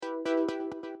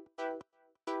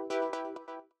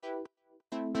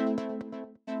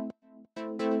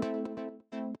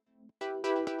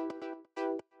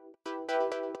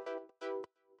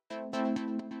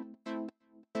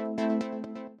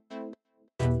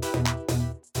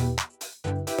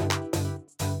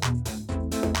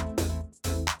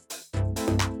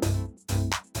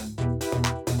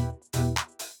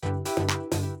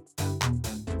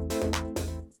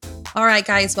All right,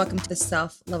 guys, welcome to the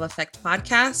Self Love Effect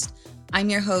podcast. I'm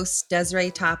your host,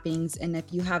 Desiree Toppings, and if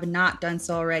you have not done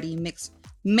so already,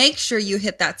 make sure you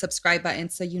hit that subscribe button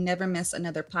so you never miss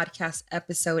another podcast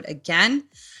episode again.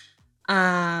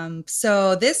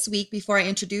 So this week, before I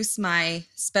introduce my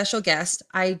special guest,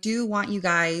 I do want you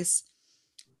guys,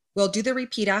 we'll do the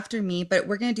repeat after me, but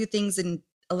we're going to do things in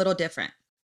a little different.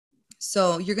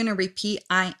 So you're going to repeat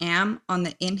I am on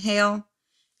the inhale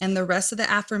and the rest of the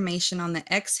affirmation on the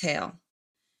exhale.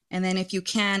 And then if you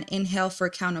can, inhale for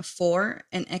a count of 4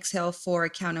 and exhale for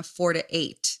a count of 4 to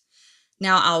 8.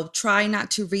 Now, I'll try not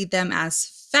to read them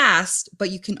as fast, but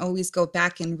you can always go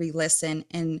back and re-listen.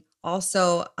 And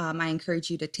also, I encourage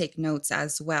you to take notes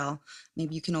as well.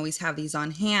 Maybe you can always have these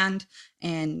on hand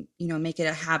and, make it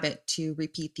a habit to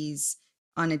repeat these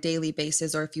on a daily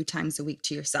basis or a few times a week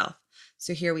to yourself.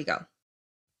 So here we go.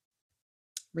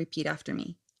 Repeat after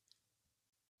me.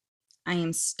 I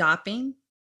am stopping.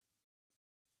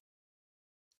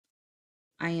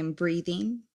 I am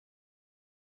breathing.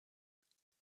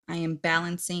 I am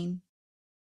balancing.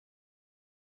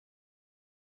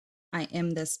 I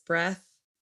am this breath.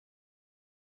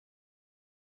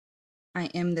 I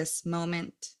am this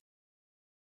moment.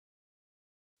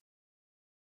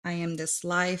 I am this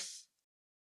life.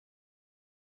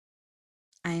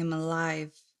 I am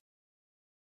alive.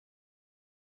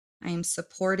 I am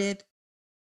supported.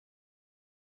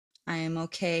 I am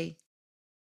okay.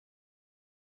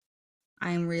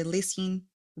 I am releasing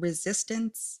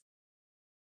resistance.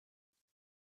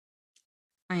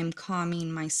 I am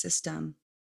calming my system.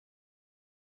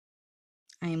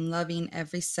 I am loving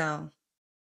every cell.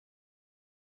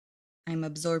 I am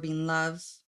absorbing love.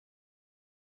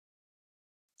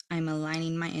 I am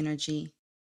aligning my energy.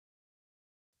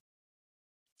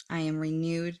 I am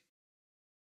renewed.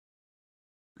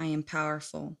 I am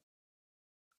powerful.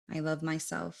 I love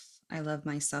myself. I love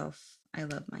myself. I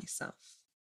love myself.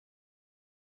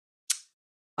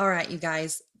 All right, you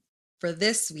guys, for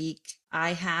this week,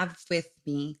 I have with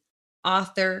me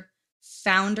author,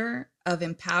 founder of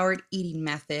Empowered Eating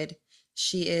Method.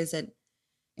 She is an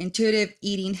intuitive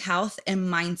eating health and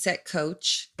mindset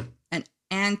coach,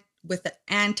 and with an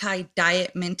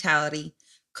anti-diet mentality,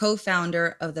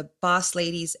 co-founder of the Boss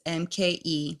Ladies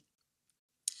MKE,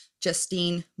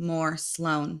 Justine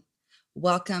Sloan.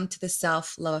 Welcome to the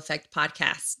Self Love Effect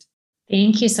podcast.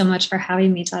 Thank you so much for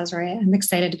having me, Desiree. I'm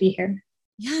excited to be here.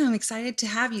 Yeah, I'm excited to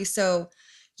have you. So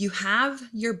you have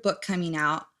your book coming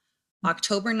out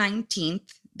October 19th.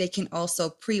 They can also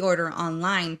pre-order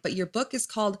online, but your book is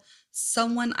called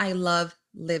Someone I Love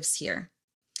Lives Here.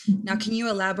 Now, can you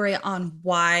elaborate on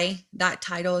why that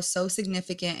title is so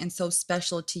significant and so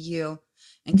special to you,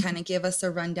 and kind of give us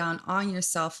a rundown on your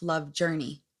self-love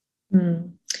journey?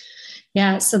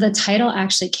 Yeah, so the title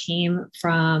actually came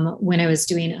from when I was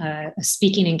doing a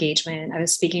speaking engagement. I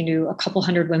was speaking to a couple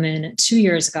hundred women 2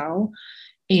 years ago,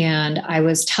 and I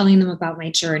was telling them about my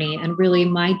journey and really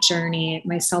my journey,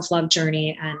 my self-love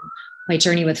journey, and my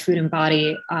journey with food and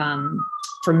body.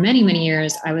 For many, many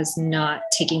years, I was not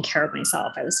taking care of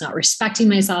myself. I was not respecting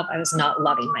myself. I was not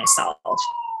loving myself.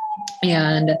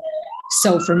 And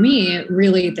so for me,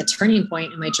 really the turning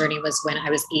point in my journey was when I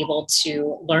was able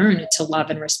to learn to love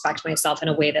and respect myself in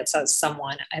a way that says,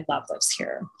 someone I love lives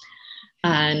here.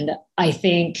 And I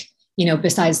think,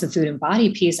 besides the food and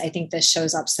body piece, I think this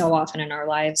shows up so often in our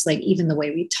lives, like even the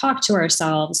way we talk to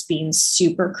ourselves, being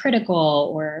super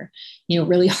critical or,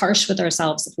 really harsh with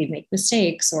ourselves if we make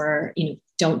mistakes or,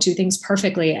 don't do things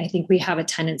perfectly. I think we have a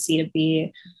tendency to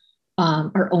be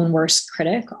our own worst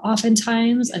critic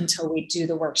oftentimes until we do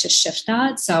the work to shift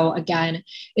that. So again,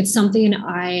 it's something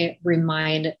I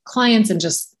remind clients and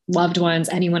just loved ones,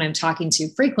 anyone I'm talking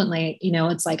to frequently,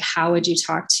 it's like, how would you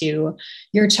talk to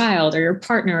your child or your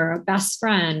partner or a best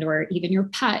friend or even your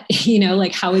pet,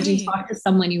 like how would you talk to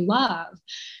someone you love?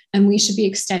 And we should be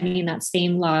extending that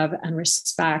same love and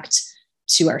respect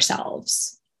to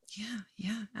ourselves.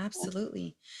 Yeah,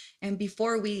 absolutely. And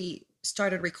before we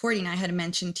started recording, I had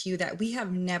mentioned to you that we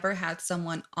have never had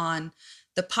someone on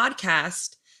the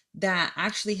podcast that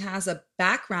actually has a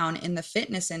background in the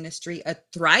fitness industry, a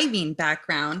thriving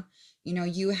background.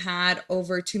 You had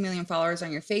over 2 million followers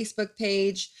on your Facebook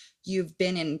page. You've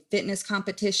been in fitness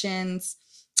competitions.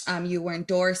 You were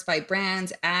endorsed by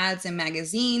brands, ads, and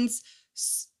magazines.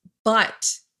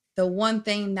 But the one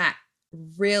thing that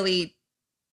really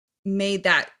made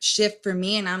that shift for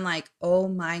me, and I'm like, oh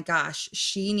my gosh,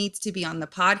 she needs to be on the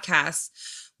podcast,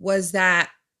 was that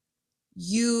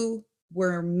you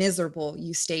were miserable,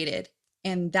 you stated.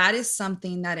 And that is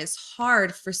something that is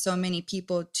hard for so many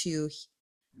people to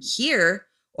hear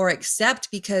or accept,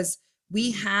 because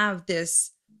we have this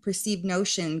perceived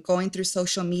notion going through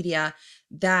social media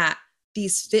that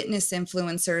these fitness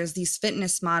influencers, these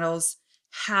fitness models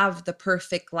have the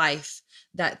perfect life,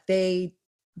 that they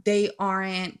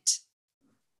aren't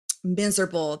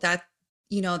miserable, that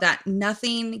that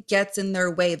nothing gets in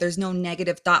their way, there's no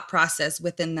negative thought process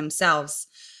within themselves.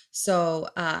 So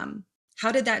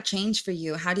how did that change for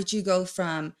you? How did you go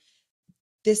from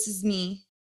this is me,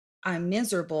 I'm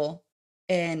miserable,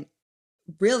 and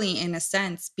really in a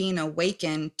sense being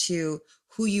awakened to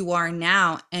who you are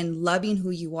now and loving who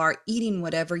you are, eating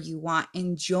whatever you want,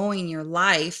 enjoying your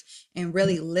life, and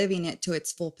really living it to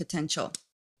its full potential?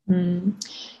 Mm.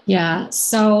 Yeah.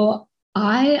 So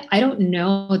I don't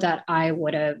know that I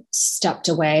would have stepped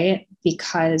away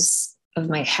because of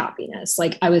my happiness.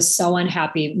 Like I was so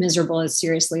unhappy, miserable is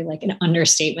seriously like an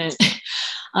understatement.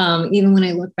 Even when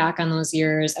I look back on those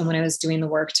years and when I was doing the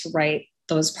work to write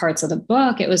those parts of the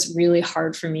book, it was really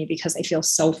hard for me because I feel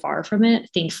so far from it,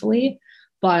 thankfully.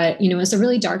 But, it was a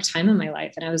really dark time in my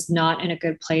life and I was not in a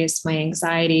good place. My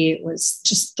anxiety was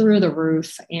just through the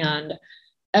roof. And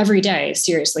every day,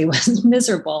 seriously, was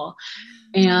miserable.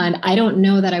 And I don't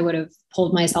know that I would have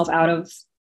pulled myself out of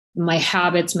my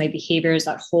habits, my behaviors,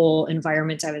 that whole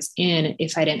environment I was in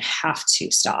if I didn't have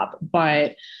to stop.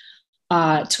 But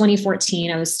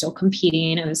 2014, I was still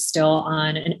competing. I was still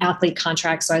on an athlete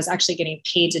contract. So I was actually getting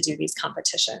paid to do these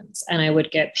competitions. And I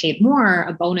would get paid more,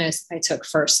 a bonus if I took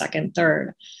first, second,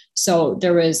 third. So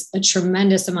there was a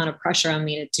tremendous amount of pressure on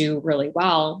me to do really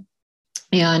well.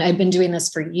 And I'd been doing this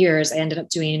for years. I ended up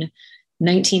doing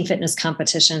 19 fitness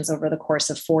competitions over the course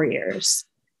of 4 years.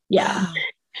 Yeah. Wow.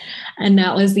 And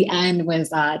that was the end, was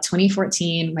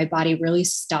 2014. My body really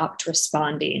stopped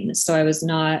responding. So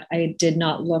I did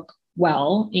not look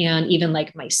well. And even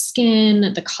like my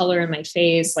skin, the color in my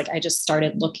face, like I just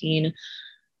started looking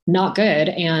not good.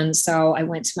 And so I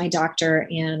went to my doctor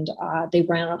and they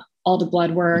ran all the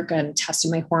blood work and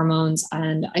tested my hormones.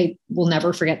 And I will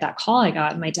never forget that call I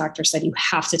got. My doctor said, you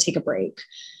have to take a break.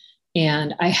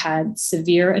 And I had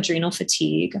severe adrenal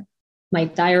fatigue. My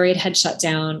thyroid had shut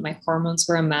down. My hormones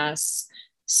were a mess.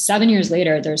 7 years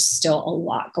later, there's still a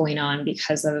lot going on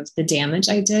because of the damage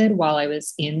I did while I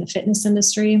was in the fitness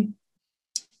industry.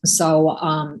 So,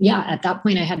 yeah, at that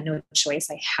point, I had no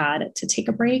choice. I had to take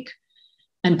a break.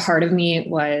 And part of me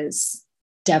was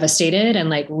devastated and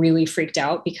like really freaked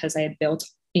out because I had built,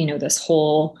 this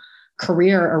whole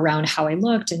career around how I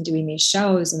looked and doing these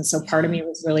shows. And so part of me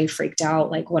was really freaked out.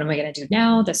 Like, what am I going to do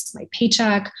now? This is my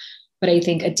paycheck. But I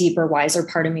think a deeper, wiser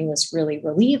part of me was really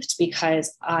relieved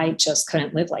because I just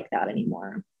couldn't live like that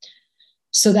anymore.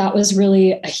 So that was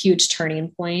really a huge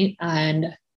turning point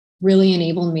and really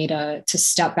enabled me to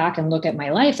step back and look at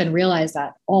my life and realize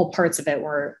that all parts of it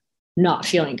were not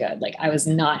feeling good. Like I was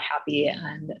not happy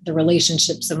and the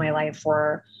relationships in my life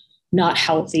were not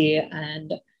healthy.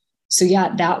 And so,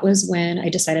 yeah, that was when I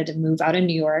decided to move out of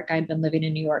New York. I'd been living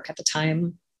in New York at the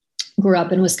time, grew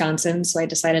up in Wisconsin. So I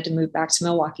decided to move back to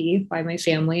Milwaukee by my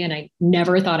family. And I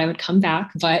never thought I would come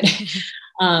back, but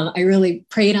I really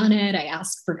prayed on it. I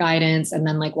asked for guidance. And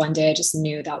then like one day I just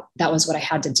knew that that was what I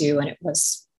had to do. And it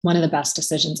was one of the best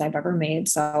decisions I've ever made.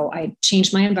 So I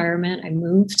changed my environment. I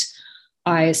moved.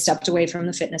 I stepped away from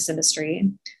the fitness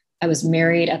industry. I was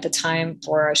married at the time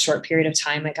for a short period of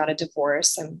time. I got a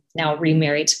divorce. I'm now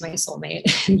remarried to my soulmate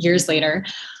years later.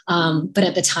 But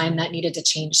at the time that needed to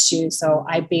change too. So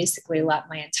I basically let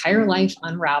my entire life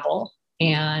unravel.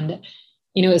 And,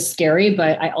 it was scary,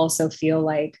 but I also feel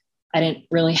like I didn't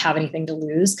really have anything to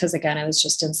lose because, again, I was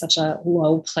just in such a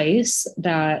low place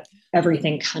that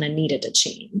everything kind of needed to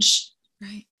change.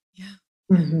 Right. Yeah.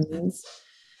 Yeah. Mm-hmm.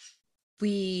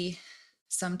 We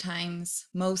sometimes,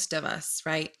 most of us,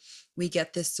 right? We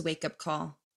get this wake up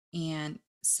call, and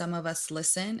some of us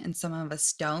listen and some of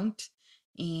us don't.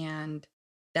 And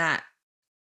that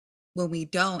when we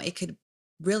don't, it could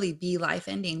really be life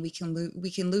ending. We can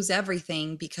lose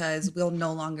everything because we'll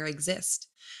no longer exist,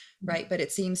 right? But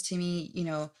it seems to me,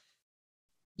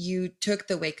 you took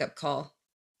the wake up call,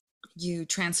 you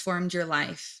transformed your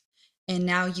life, and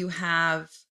now you have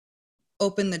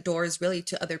opened the doors really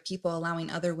to other people, allowing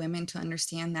other women to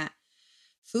understand that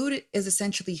food is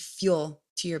essentially fuel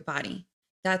to your body.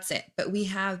 That's it. But we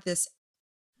have this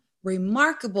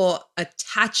remarkable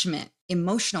attachment,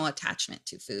 emotional attachment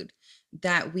to food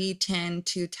that we tend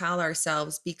to tell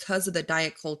ourselves because of the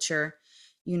diet culture.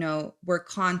 We're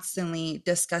constantly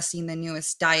discussing the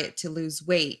newest diet to lose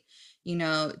weight,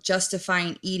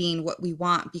 justifying eating what we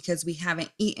want because we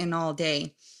haven't eaten all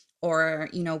day, or,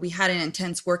 we had an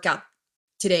intense workout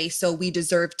today, so we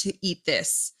deserve to eat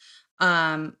this.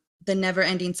 The never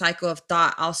ending cycle of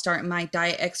thought, I'll start my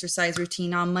diet exercise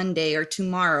routine on Monday or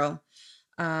tomorrow.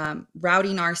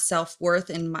 routing our self-worth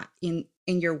in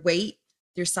your weight,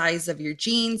 your size of your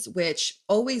jeans, which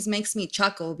always makes me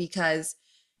chuckle because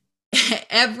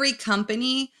every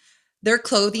company, their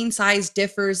clothing size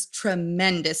differs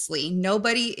tremendously.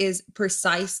 Nobody is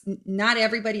precise. Not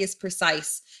everybody is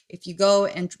precise. If you go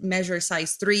and measure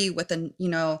size 3 with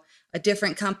a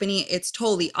different company, it's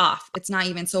totally off. It's not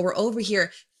even. So we're over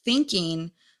here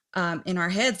thinking in our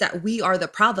heads that we are the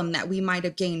problem, that we might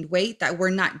have gained weight, that we're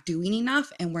not doing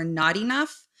enough and we're not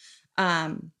enough.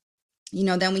 Um,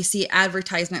 then we see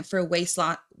advertisement for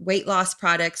weight loss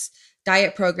products,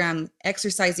 diet program,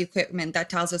 exercise equipment that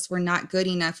tells us we're not good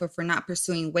enough if we're not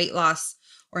pursuing weight loss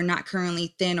or not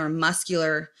currently thin or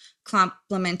muscular,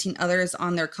 complimenting others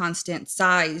on their constant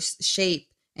size, shape,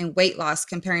 and weight loss,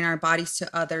 comparing our bodies to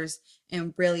others,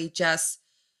 and really just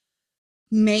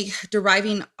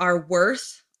deriving our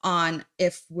worth on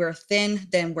if we're thin,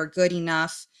 then we're good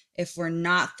enough. If we're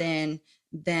not thin,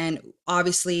 then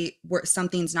obviously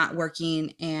something's not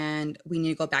working and we need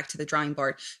to go back to the drawing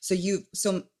board. So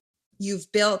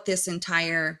you've built this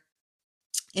entire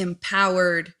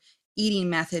empowered eating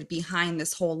method behind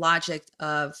this whole logic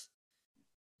of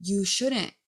you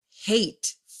shouldn't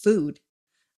hate food,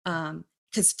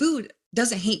 because food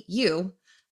doesn't hate you,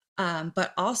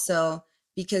 but also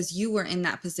because you were in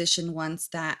that position once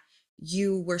that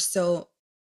you were so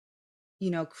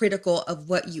critical of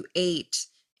what you ate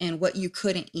and what you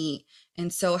couldn't eat.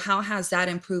 And so how has that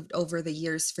improved over the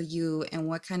years for you, and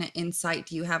what kind of insight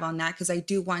do you have on that? Because I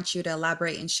do want you to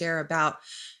elaborate and share about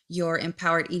your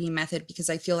empowered eating method,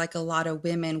 because I feel like a lot of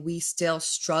women, we still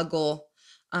struggle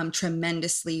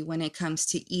tremendously when it comes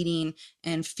to eating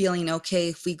and feeling okay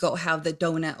if we go have the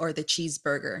donut or the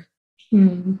cheeseburger.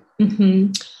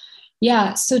 Mm-hmm.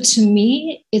 Yeah. So to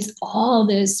me, it's all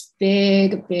this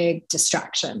big, big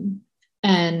distraction.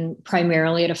 And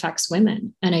primarily it affects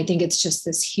women. And I think it's just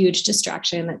this huge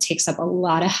distraction that takes up a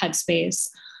lot of headspace,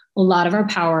 a lot of our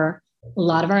power, a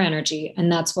lot of our energy.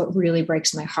 And that's what really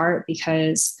breaks my heart,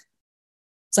 because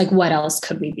it's like, what else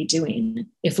could we be doing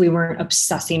if we weren't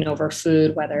obsessing over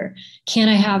food? Whether, can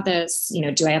I have this?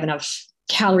 Do I have enough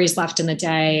calories left in the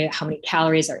day? How many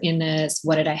calories are in this?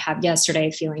 What did I have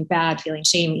yesterday? Feeling bad, feeling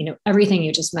shame, everything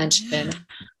you just mentioned.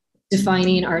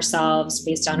 Defining ourselves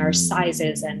based on our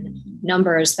sizes and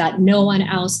numbers that no one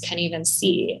else can even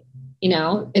see.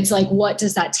 It's like, what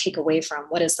does that take away from?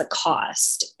 What is the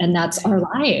cost? And that's our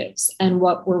lives and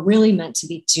what we're really meant to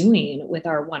be doing with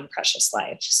our one precious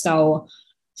life. So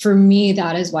for me,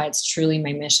 that is why it's truly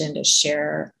my mission to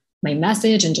share my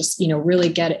message and just, really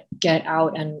get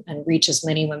out and reach as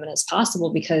many women as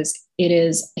possible, because it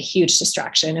is a huge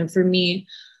distraction. And for me,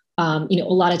 a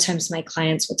lot of times my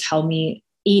clients will tell me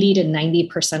 80 to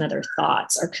 90% of their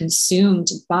thoughts are consumed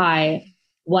by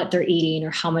what they're eating or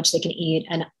how much they can eat.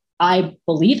 And I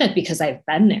believe it because I've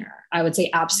been there. I would say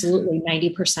absolutely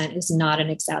 90% is not an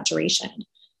exaggeration.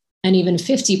 And even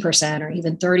 50% or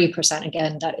even 30%,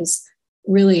 again, that is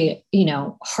really,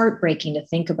 heartbreaking to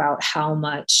think about how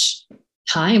much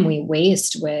time we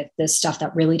waste with this stuff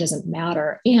that really doesn't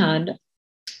matter. And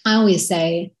I always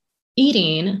say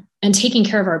eating and taking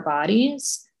care of our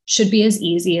bodies should be as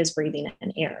easy as breathing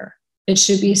in air. It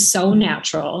should be so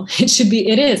natural.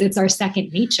 It's our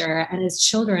second nature. And as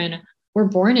children, we're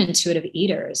born intuitive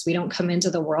eaters. We don't come into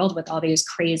the world with all these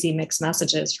crazy mixed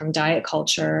messages from diet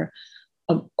culture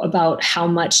about how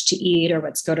much to eat or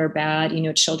what's good or bad.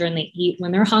 Children, they eat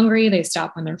when they're hungry, they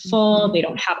stop when they're full. They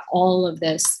don't have all of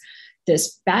this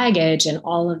baggage and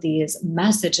all of these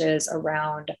messages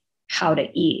around how to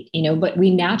eat, but we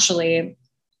naturally,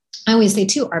 I always say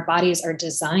too, our bodies are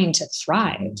designed to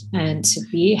thrive and to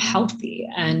be healthy.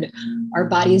 And our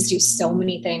bodies do so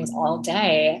many things all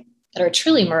day that are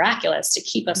truly miraculous to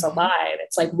keep us alive.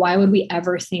 It's like, why would we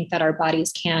ever think that our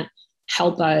bodies can't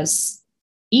help us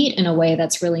eat in a way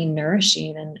that's really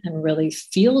nourishing and really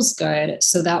feels good,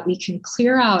 so that we can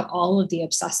clear out all of the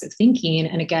obsessive thinking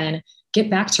and, again, get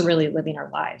back to really living our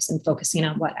lives and focusing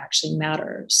on what actually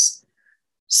matters.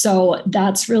 So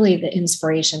that's really the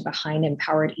inspiration behind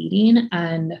empowered eating.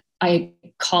 And I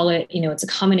call it, it's a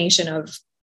combination of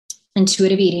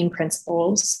intuitive eating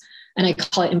principles, and I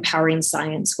call it empowering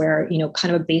science, where,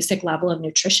 kind of a basic level of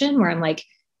nutrition where I'm like,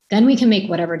 then we can make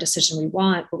whatever decision we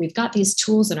want, but we've got these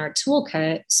tools in our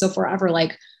toolkit. So if we're ever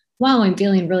like, wow, I'm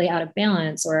feeling really out of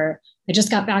balance, or I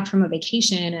just got back from a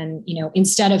vacation, and,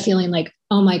 instead of feeling like,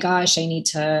 oh my gosh, I need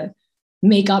to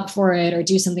make up for it or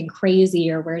do something crazy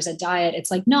or where's a diet,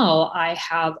 it's like, no, I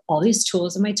have all these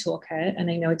tools in my toolkit and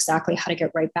I know exactly how to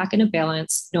get right back into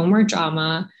balance. No more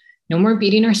drama, no more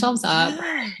beating ourselves up.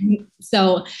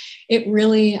 So it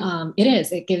really,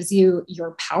 it gives you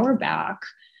your power back.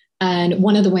 And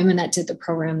one of the women that did the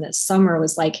program this summer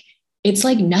was like, it's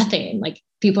like nothing. Like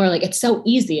people are like, it's so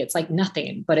easy. It's like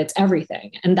nothing, but it's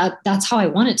everything. And that's how I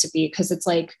want it to be. Cause it's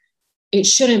like, it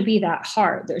shouldn't be that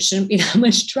hard. There shouldn't be that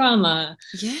much drama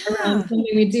around Yeah. something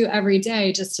we do every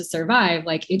day just to survive.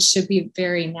 Like it should be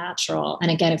very natural. And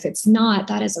again, if it's not,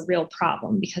 that is a real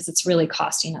problem because it's really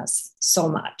costing us so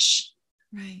much.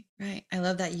 Right, right. I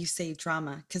love that you say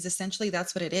drama because essentially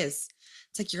that's what it is.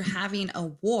 It's like you're having a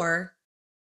war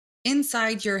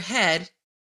inside your head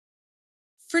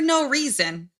for no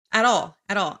reason at all.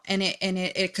 And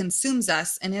it consumes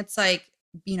us. And it's like,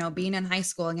 being in high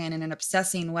school again and then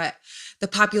obsessing what the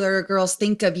popular girls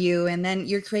think of you. And then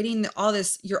you're creating all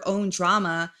this your own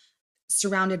drama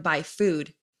surrounded by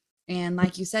food. And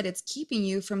like you said, it's keeping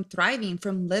you from thriving,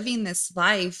 from living this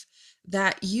life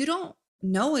that you don't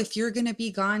know if you're going to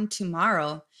be gone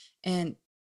tomorrow. And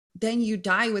then you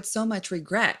die with so much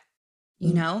regret,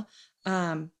 you Mm. know?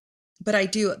 Um, but I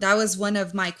do, that was one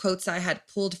of my quotes I had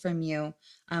pulled from you.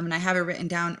 And I have it written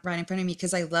down right in front of me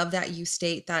because I love that you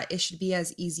state that it should be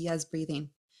as easy as breathing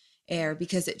air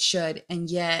because it should. And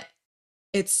yet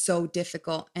it's so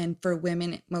difficult. And for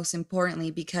women, most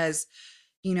importantly, because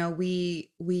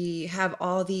we have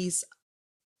all these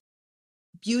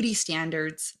beauty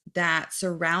standards that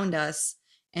surround us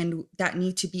and that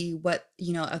need to be what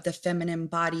of the feminine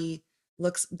body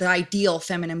looks, the ideal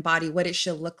feminine body, what it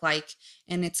should look like.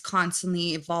 And it's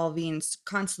constantly evolving,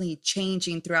 constantly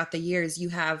changing throughout the years. You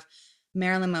have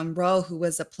Marilyn Monroe, who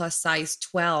was a plus size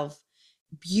 12,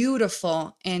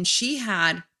 beautiful, and she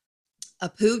had a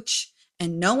pooch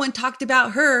and no one talked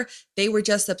about her. They were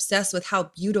just obsessed with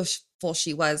how beautiful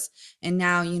she was. And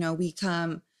now,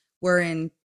 we're in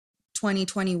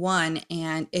 2021.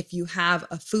 And if you have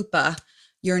a fupa,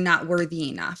 you're not worthy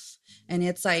enough. And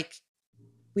it's like,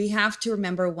 we have to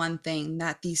remember one thing,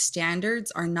 that these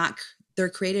standards are not, they're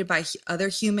created by other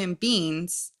human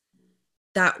beings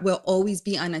that will always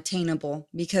be unattainable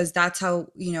because that's how,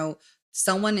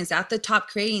 someone is at the top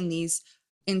creating these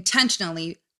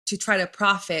intentionally to try to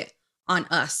profit on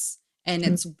us. And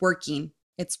it's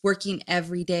working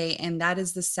every day. And that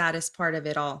is the saddest part of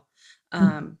it all.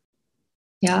 Um,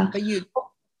 Yeah. but you go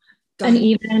And ahead.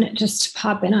 even just to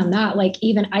pop in on that, like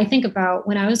even I think about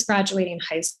when I was graduating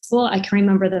high school, I can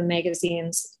remember the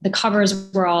magazines, the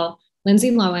covers were all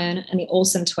Lindsay Lohan and the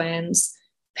Olsen twins,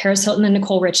 Paris Hilton and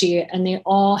Nicole Richie, and they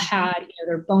all had,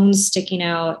 their bones sticking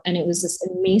out. And it was this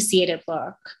emaciated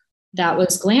look that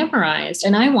was glamorized.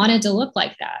 And I wanted to look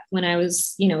like that when I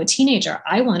was, a teenager.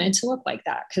 I wanted to look like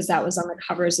that because that was on the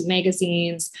covers of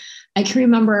magazines. I can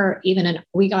remember even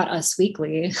We Got Us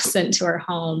Weekly sent to our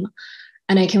home,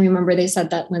 and I can remember they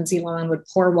said that Lindsay Lohan would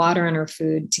pour water on her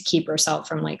food to keep herself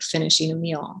from like finishing a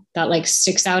meal. That like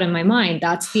sticks out in my mind.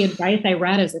 That's the advice I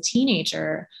read as a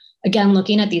teenager. Again,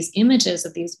 looking at these images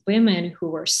of these women who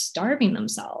were starving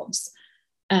themselves.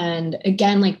 And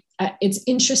again, like it's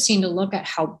interesting to look at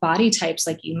how body types,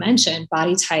 like you mentioned,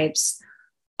 body types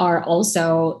are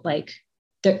also like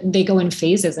they go in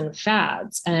phases and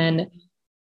fads. And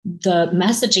the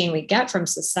messaging we get from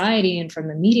society and from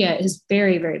the media is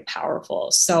very, very powerful.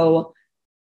 So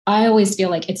I always feel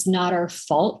like it's not our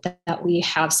fault that we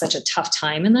have such a tough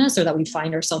time in this or that we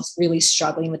find ourselves really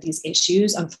struggling with these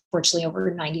issues. Unfortunately,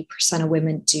 over 90% of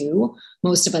women do.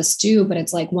 Most of us do. But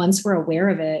it's like once we're aware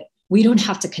of it, we don't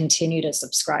have to continue to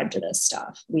subscribe to this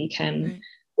stuff. We can Right.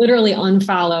 literally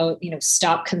unfollow,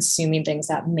 stop consuming things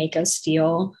that make us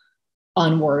feel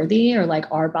unworthy or like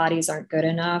our bodies aren't good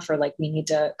enough or like we need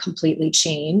to completely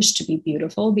change to be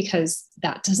beautiful, because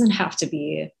that doesn't have to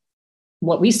be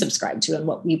what we subscribe to and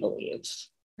what we believe.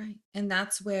 Right. And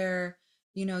that's where,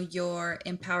 your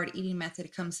empowered eating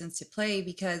method comes into play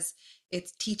because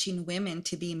it's teaching women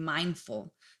to be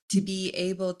mindful, to be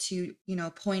able to,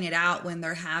 point it out when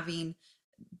they're having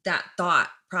that thought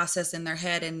process in their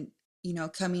head and,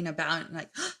 coming about like,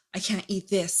 "Oh, I can't eat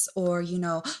this," or,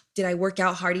 did I work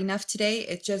out hard enough today?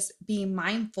 It's just being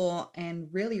mindful and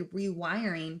really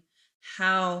rewiring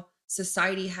how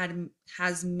society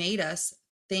has made us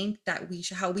think that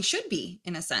how we should be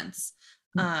in a sense.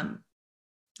 Um,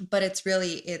 but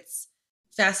it's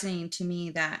fascinating to me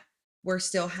that we're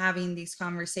still having these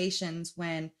conversations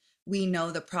when we know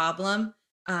the problem,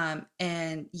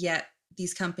 and yet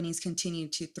these companies continue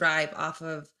to thrive off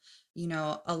of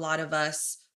a lot of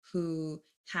us who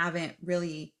haven't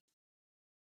really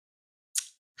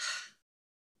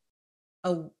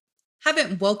uh,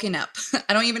 haven't woken up.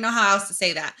 I don't even know how else to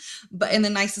say that, but in the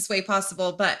nicest way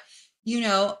possible. But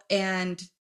and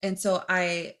so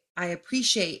I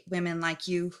appreciate women like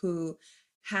you who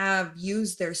have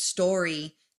used their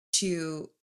story to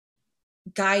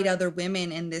guide other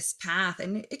women in this path.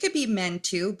 And it could be men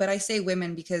too, but I say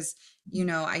women because,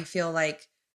 I feel like,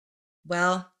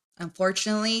 well,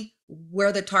 unfortunately,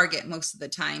 we're the target most of the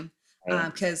time,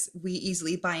 Right. because we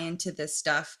easily buy into this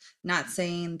stuff. Not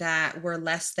saying that we're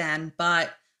less than,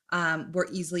 but we're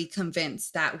easily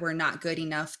convinced that we're not good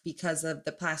enough because of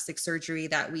the plastic surgery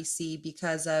that we see,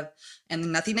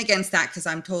 and nothing against that, because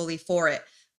I'm totally for it.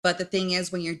 But the thing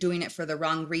is, when you're doing it for the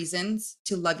wrong reasons,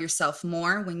 to love yourself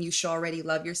more, when you should already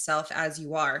love yourself as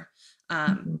you are,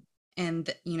 um,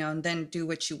 Mhm. and then do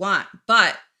what you want.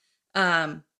 But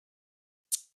um,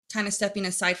 kind of stepping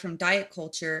aside from diet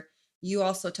culture, you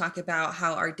also talk about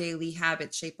how our daily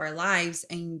habits shape our lives,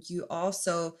 and you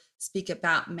also speak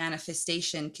about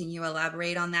manifestation. Can you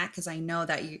elaborate on that? Because I know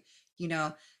that you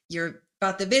know, you're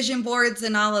about the vision boards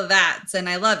and all of that, and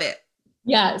I love it.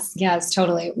 Yes, yes,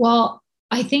 totally. Well,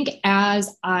 I think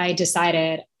as I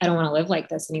decided I don't want to live like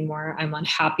this anymore, I'm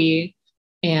unhappy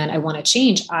and I want to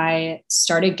change, I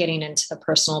started getting into the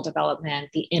personal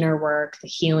development, the inner work, the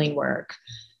healing work,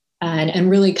 and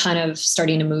really kind of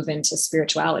starting to move into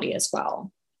spirituality as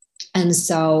well. And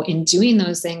so in doing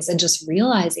those things and just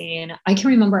realizing, I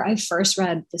can remember I first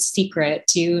read The Secret.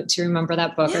 Do you remember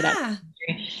that book or that?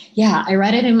 Yeah. Yeah, I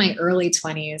read it in my early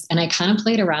 20s and I kind of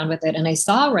played around with it and I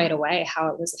saw right away how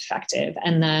it was effective.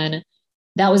 And then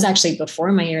that was actually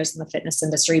before my years in the fitness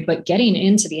industry, but getting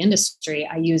into the industry,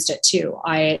 I used it too.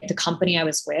 The company I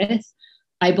was with,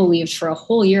 I believed for a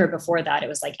whole year before that, it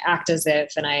was like act as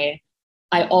if, and I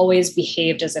always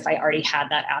behaved as if I already had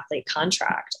that athlete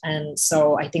contract. And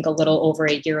so I think a little over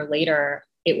a year later,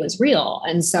 it was real.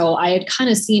 And so I had kind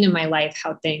of seen in my life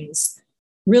how things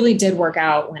really did work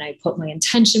out when I put my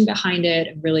intention behind it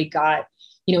and really got,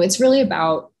 it's really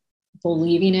about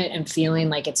believing it and feeling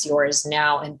like it's yours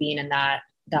now and being in that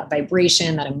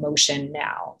vibration, that emotion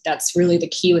now. That's really the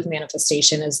key with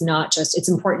manifestation, is not just, it's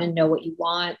important to know what you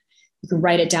want. You can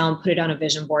write it down, put it on a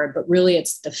vision board, but really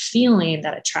it's the feeling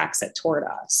that attracts it toward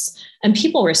us. And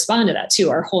people respond to that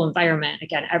too. Our whole environment,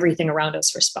 again, everything around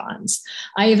us responds.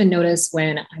 I even notice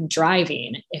when I'm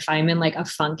driving, if I'm in like a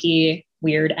funky,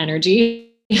 weird energy,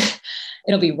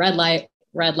 it'll be red light,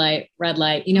 red light, red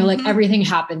light, like Mm-hmm. everything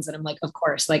happens. And I'm like, of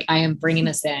course, like I am bringing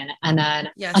this in. And then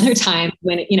other Yes. time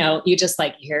when, you just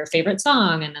like you hear your favorite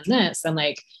song and then this, and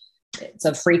like, it's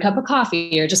a free cup of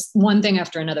coffee or just one thing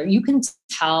after another. You can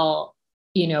tell,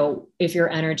 if your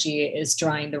energy is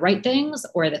drawing the right things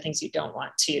or the things you don't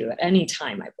want to at any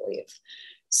time, I believe.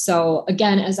 So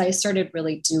again, as I started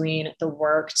really doing the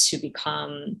work to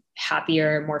become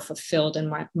happier, more fulfilled in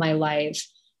my life,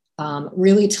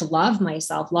 really to love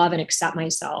myself, love and accept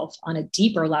myself on a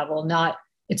deeper level.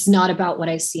 It's not about what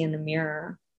I see in the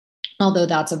mirror, although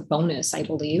that's a bonus, I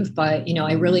believe. But,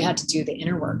 I really had to do the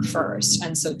inner work first.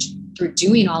 And so through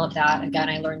doing all of that, again,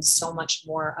 I learned so much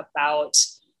more about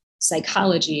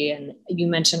psychology. And you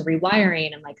mentioned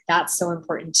rewiring, and like, that's so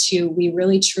important too. We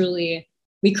really, truly,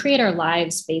 we create our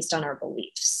lives based on our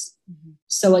beliefs. Mm-hmm.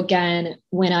 So again,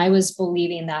 when I was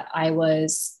believing that I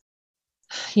was,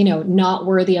 not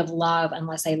worthy of love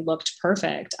unless I looked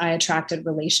perfect, I attracted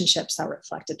relationships that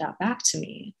reflected that back to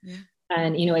me. Yeah.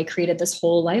 And, I created this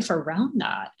whole life around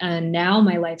that. And now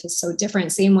my life is so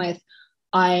different. Same with,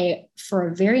 for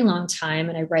a very long time,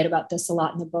 and I write about this a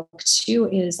lot in the book too,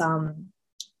 is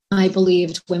I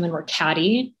believed women were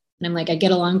catty. And I'm like, I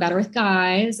get along better with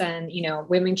guys and,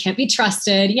 women can't be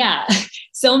trusted. Yeah.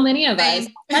 So many of us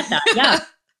Same. said that. Yeah.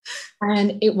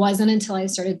 And it wasn't until I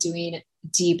started doing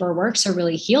deeper work to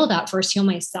really heal that, first heal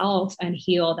myself and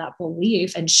heal that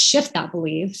belief and shift that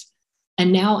belief.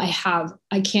 And now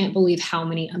I can't believe how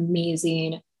many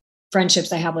amazing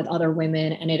friendships I have with other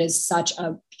women. And it is such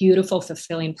a beautiful,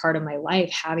 fulfilling part of my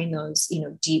life, having those,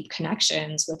 deep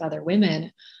connections with other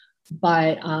women.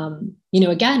 But,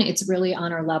 again, it's really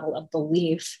on our level of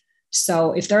belief.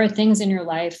 So if there are things in your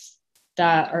life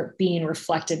that are being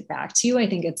reflected back to you, I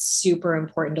think it's super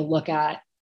important to look at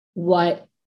what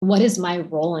is my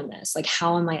role in this? Like,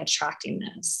 how am I attracting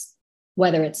this?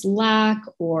 Whether it's lack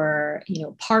or,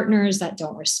 partners that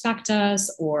don't respect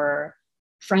us, or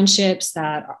friendships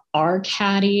that are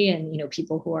catty, and,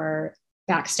 people who are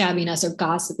backstabbing us or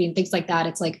gossiping, things like that.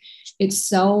 It's like, it's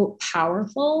so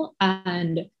powerful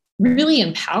and really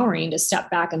empowering to step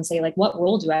back and say, like, what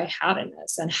role do I have in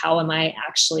this? And how am I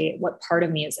actually, what part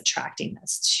of me is attracting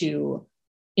this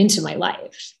into my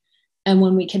life? And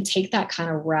when we can take that kind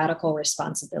of radical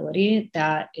responsibility,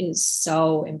 that is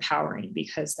so empowering,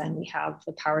 because then we have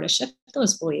the power to shift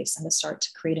those beliefs and to start to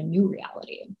create a new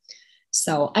reality.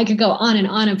 So I could go on and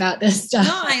on about this No,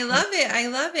 stuff. I love it. I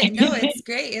love it. No, it's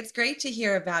great. It's great to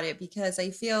hear about it, because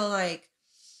I feel like,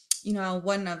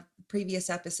 one of previous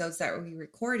episodes that we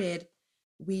recorded,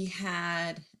 we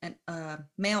had a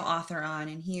male author on,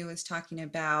 and he was talking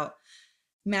about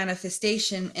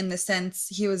manifestation in the sense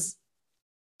he was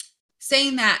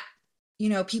saying that,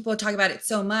 people talk about it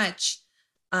so much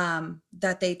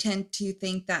that they tend to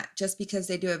think that just because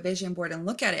they do a vision board and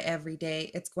look at it every day,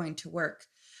 it's going to work.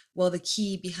 Well, the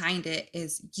key behind it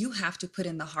is you have to put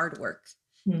in the hard work.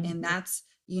 And Mhm. that's,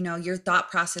 your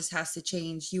thought process has to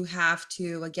change. You have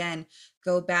to, again,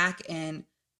 go back and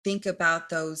think about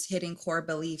those hidden core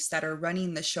beliefs that are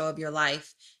running the show of your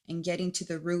life and getting to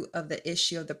the root of the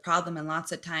issue of the problem. And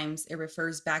lots of times it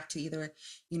refers back to either,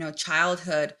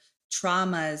 childhood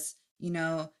traumas,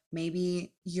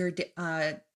 maybe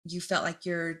you felt like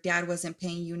your dad wasn't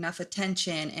paying you enough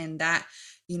attention, and that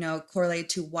correlated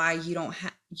to why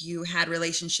you had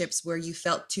relationships where you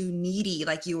felt too needy,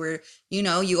 like you were,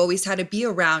 you always had to be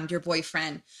around your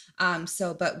boyfriend.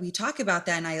 But we talk about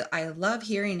that, and I love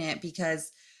hearing it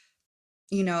because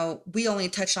we only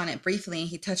touched on it briefly and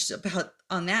he touched about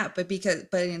on that, but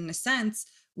in a sense,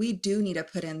 we do need to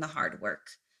put in the hard work.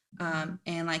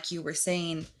 And like you were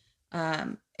saying,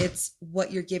 it's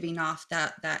what you're giving off,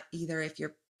 that either if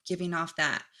you're giving off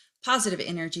that positive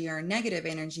energy or negative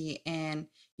energy, and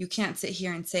you can't sit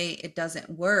here and say it doesn't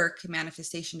work,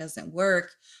 manifestation doesn't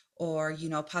work, or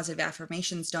positive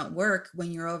affirmations don't work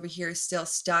when you're over here still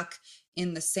stuck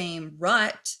in the same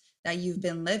rut that you've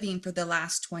been living for the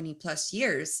last 20 plus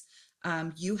years.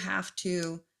 You have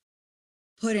to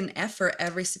put an effort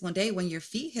every single day. When your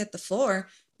feet hit the floor,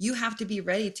 you have to be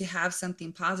ready to have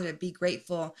something positive, be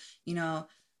grateful,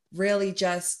 really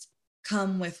just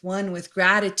come with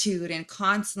gratitude, and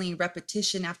constantly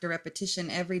repetition after repetition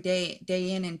every day,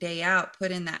 day in and day out,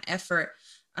 put in that effort.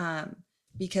 Um,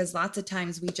 because lots of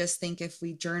times we just think if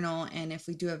we journal and if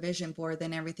we do a vision board,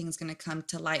 then everything's going to come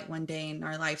to light one day in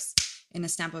our lives, in a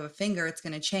snap of a finger, it's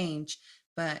going to change.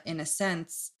 But in a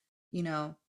sense, you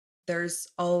know, there's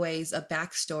always a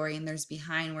backstory, and there's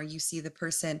behind where you see the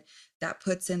person that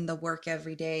puts in the work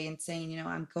every day and saying,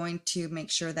 I'm going to make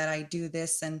sure that I do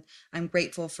this, and I'm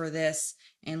grateful for this,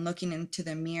 and looking into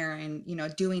the mirror and,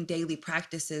 doing daily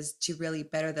practices to really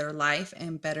better their life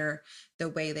and better the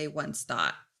way they once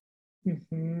thought.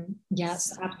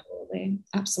 Yes, So, absolutely.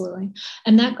 Absolutely.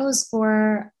 And that goes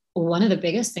for one of the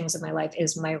biggest things in my life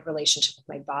is my relationship with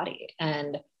my body.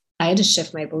 And I had to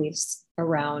shift my beliefs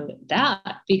around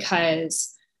that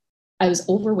because I was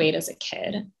overweight as a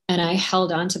kid and I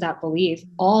held on to that belief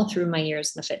all through my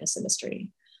years in the fitness industry.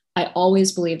 I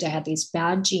always believed I had these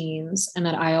bad genes and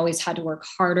that I always had to work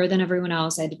harder than everyone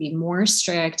else. I had to be more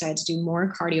strict. I had to do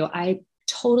more cardio. I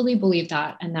totally believed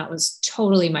that. And that was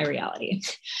totally my reality.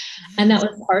 And that yeah,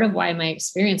 was part of why my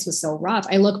experience was so rough.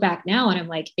 I look back now and I'm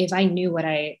like, if I knew what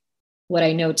I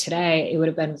know today, it would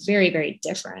have been very, very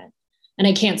different. And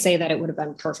I can't say that it would have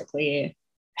been perfectly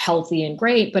healthy and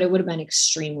great, but it would have been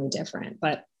extremely different.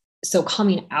 But so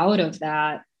coming out of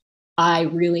that, I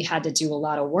really had to do a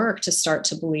lot of work to start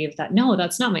to believe that no,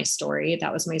 that's not my story.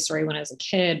 That was my story when I was a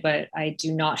kid, but I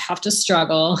do not have to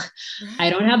struggle. I right.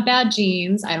 don't have bad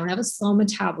genes. I don't have a slow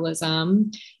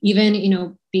metabolism.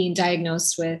 Even, being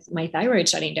diagnosed with my thyroid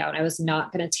shutting down, I was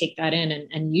not going to take that in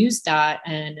and use that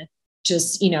and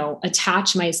just,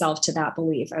 attach myself to that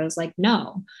belief. I was like,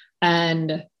 no.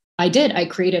 And I did. I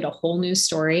created a whole new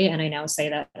story. And I now say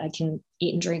that I can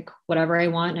eat and drink whatever I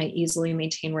want. And I easily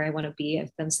maintain where I want to be.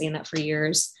 I've been saying that for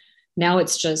years. Now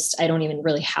it's just, I don't even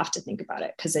really have to think about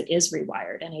it because it is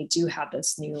rewired. And I do have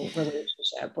this new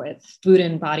relationship with food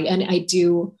and body. And I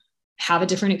do have a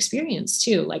different experience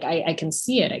too. Like I can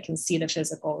see it. I can see the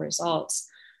physical results.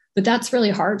 But that's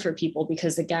really hard for people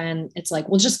because again, it's like,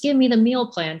 well, just give me the meal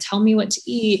plan. Tell me what to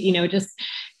eat, just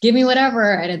give me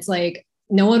whatever. And it's like,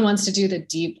 no one wants to do the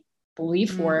deep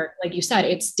belief Mm, work. Like you said,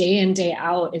 it's day in, day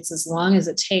out. It's as long as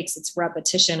it takes, it's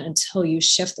repetition until you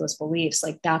shift those beliefs.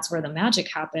 Like that's where the magic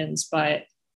happens, but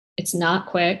it's not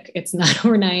quick, it's not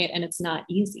overnight, and it's not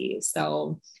easy.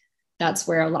 So that's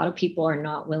where a lot of people are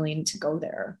not willing to go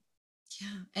there.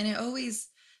 yeah. And it always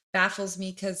baffles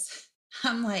me because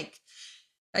I'm like,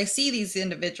 I see these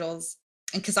individuals,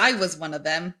 and because I was one of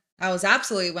them, I was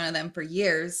absolutely one of them for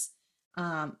years.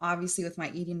 Obviously, with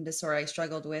my eating disorder, I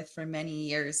struggled with for many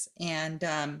years. And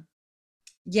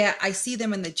yeah, I see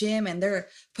them in the gym and they're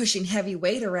pushing heavy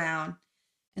weight around.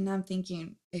 And I'm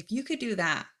thinking, if you could do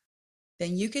that,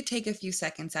 then you could take a few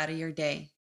seconds out of your day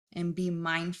and be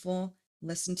mindful,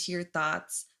 listen to your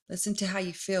thoughts, listen to how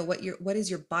you feel, what is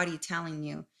your body telling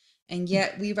you. And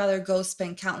yet we rather go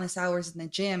spend countless hours in the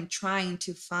gym trying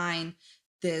to find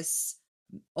this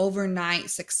overnight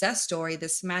success story,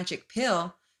 this magic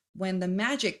pill, when the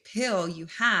magic pill you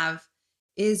have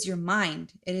is your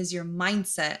mind. It is your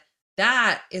mindset.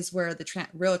 That is where the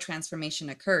real transformation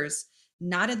occurs.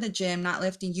 Not in the gym, not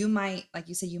lifting. You might, like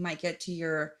you said, you might get to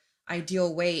your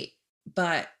ideal weight,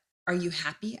 but are you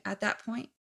happy at that point?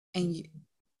 And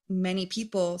many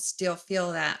people still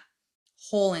feel that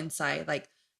hole inside. Like,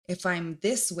 if I'm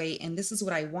this weight and this is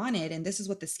what I wanted and this is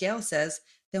what the scale says,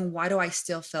 then why do I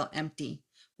still feel empty?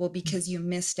 Well, because you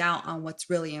missed out on what's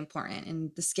really important,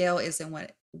 and the scale isn't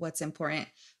what's important.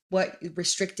 What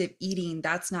restrictive eating,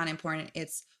 that's not important.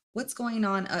 It's what's going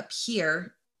on up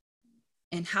here,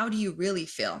 and how do you really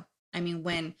feel? I mean,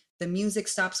 when the music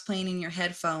stops playing in your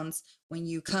headphones, when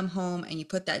you come home and you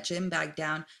put that gym bag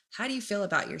down, how do you feel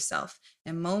about yourself?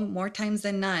 And more times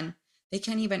than none, they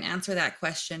can't even answer that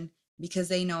question because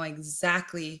they know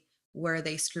exactly where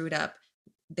they screwed up.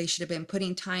 They should have been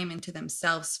putting time into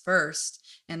themselves first.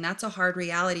 And that's a hard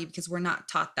reality because we're not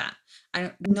taught that.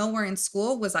 Nowhere in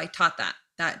school was I taught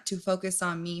that to focus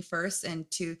on me first and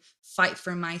to fight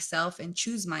for myself and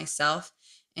choose myself.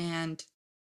 And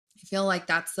I feel like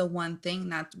that's the one thing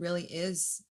that really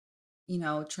is,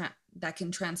 that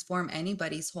can transform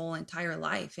anybody's whole entire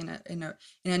life in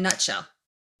a nutshell.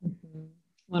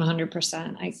 100%. So,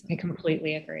 I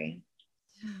completely agree.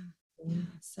 yeah, yeah.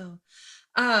 So,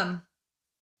 um,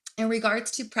 in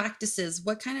regards to practices,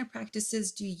 what kind of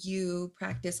practices do you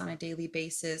practice on a daily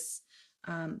basis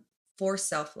um, for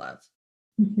self love?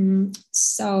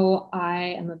 So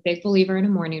I am a big believer in a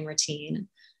morning routine.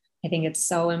 I think it's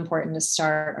so important to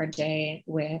start our day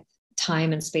with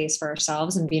time and space for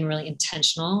ourselves and being really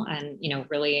intentional and,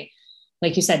 really,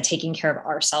 like you said, taking care of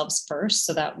ourselves first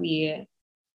so that we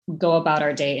go about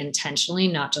our day intentionally,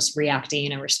 not just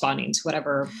reacting and responding to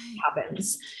whatever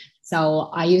happens. So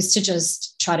I used to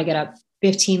just try to get up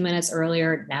 15 minutes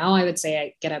earlier. Now I would say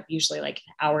I get up usually like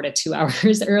an hour to 2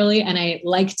 hours early. And I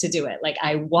like to do it. Like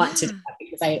I want to do Yeah. that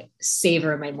because I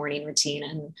savor my morning routine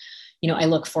and, I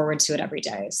look forward to it every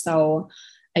day. So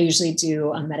I usually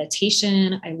do a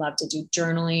meditation. I love to do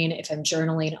journaling. If I'm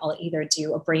journaling, I'll either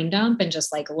do a brain dump and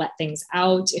just like let things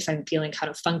out if I'm feeling kind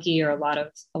of funky or a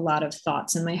lot of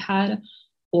thoughts in my head,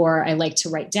 or I like to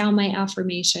write down my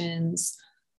affirmations,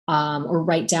 or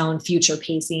write down future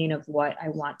pacing of what I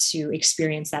want to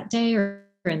experience that day or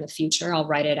in the future. I'll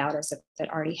write it out as if it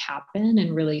already happened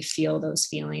and really feel those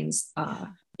feelings. Yeah.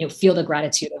 Feel the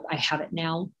gratitude of I have it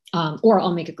now. Or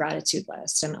I'll make a gratitude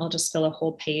list and I'll just fill a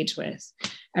whole page with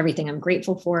everything I'm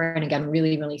grateful for. And again,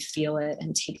 really, really feel it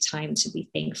and take time to be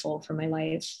thankful for my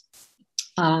life.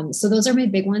 So those are my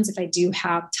big ones. If I do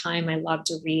have time, I love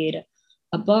to read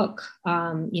a book,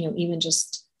 even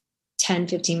just 10,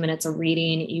 15 minutes of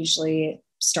reading usually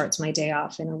starts my day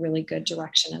off in a really good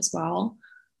direction as well.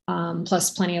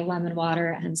 Plus plenty of lemon water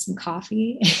and some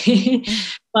coffee.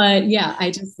 But yeah,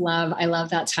 I love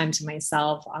that time to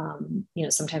myself.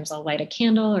 Sometimes I'll light a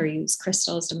candle or use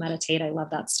crystals to meditate. I love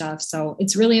that stuff. So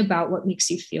it's really about what makes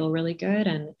you feel really good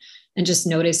and just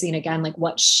noticing again, like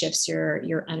what shifts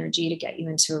your energy to get you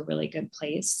into a really good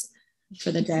place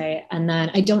for the day. And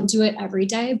then I don't do it every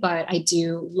day, but I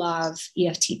do love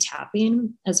EFT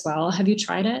tapping as well. Have you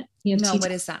tried it? No, EFT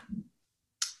what is that?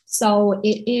 So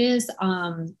it is,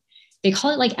 they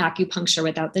call it like acupuncture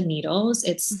without the needles.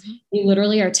 It's, Mm-hmm. you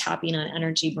literally are tapping on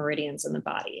energy meridians in the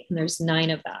body, and there's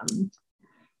 9 of them.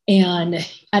 And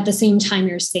at the same time,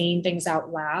 you're saying things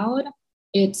out loud.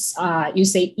 It's, you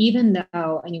say, even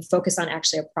though, and you focus on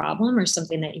actually a problem or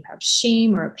something that you have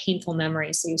shame or a painful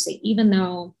memory. So you say, even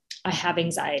though I have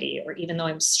anxiety, or even though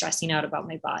I'm stressing out about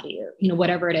my body, or,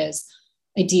 whatever it is,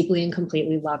 I deeply and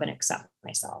completely love and accept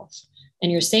myself.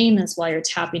 And you're saying this while you're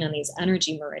tapping on these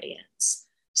energy meridians.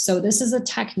 So this is a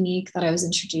technique that I was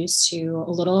introduced to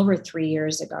a little over 3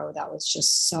 years ago that was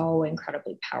just so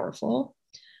incredibly powerful.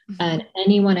 Mm-hmm. And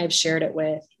anyone I've shared it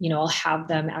with, I'll have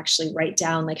them actually write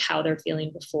down like how they're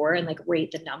feeling before and like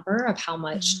rate the number of how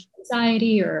much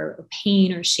anxiety or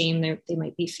pain or shame they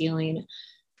might be feeling.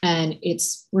 And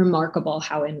it's remarkable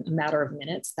how in a matter of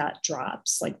minutes that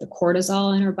drops. Like the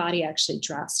cortisol in our body actually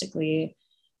drastically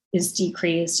is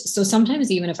decreased. So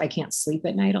sometimes even if I can't sleep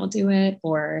at night, I'll do it.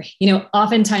 Or,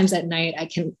 oftentimes at night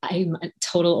I'm a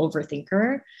total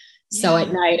overthinker. So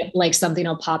at night, like something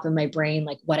will pop in my brain,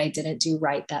 like what I didn't do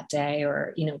right that day,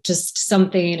 or, just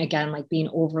something again, like being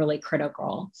overly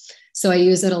critical. So I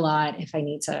use it a lot if I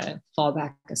need to fall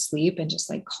back asleep and just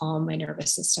like calm my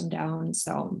nervous system down.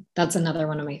 So that's another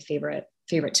one of my favorite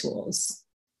tools.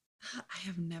 I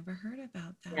have never heard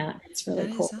about that. Yeah, it's really That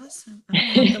is cool. awesome.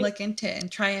 I'm gonna have to look into it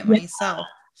and try it Yeah. myself.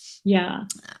 Yeah.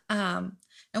 And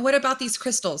what about these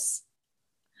crystals?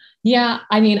 Yeah.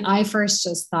 I mean, I first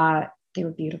just thought they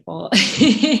were beautiful.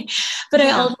 But I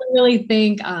Yeah. also really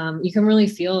think you can really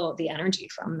feel the energy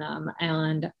from them.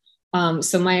 And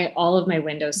so my all of my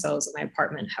windowsills in my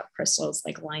apartment have crystals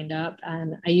like lined up,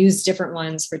 and I use different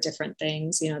ones for different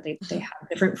things. You know, they Uh-huh. have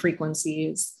different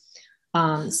frequencies.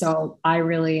 Oh, So I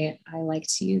like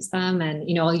to use them,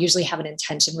 and I'll usually have an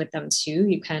intention with them too.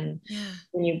 You can, yeah.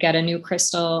 when you get a new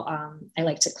crystal, I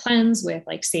like to cleanse with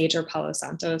like sage or Palo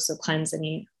Santo. So cleanse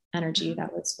any energy Uh-huh.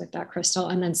 that was with that crystal,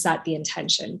 and then set the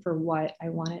intention for what I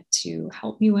want it to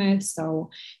help me with. So,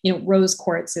 rose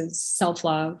quartz is self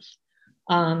love.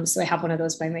 So I have one of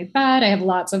those by my bed. I have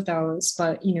lots of those,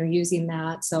 but using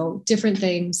that. So different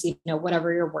things,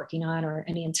 whatever you're working on or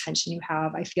any intention you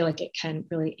have, I feel like it can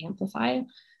really amplify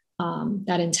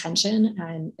that intention.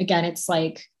 And again, it's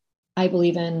like, I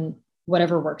believe in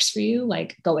whatever works for you,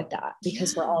 like go with that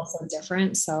because we're Yeah. all so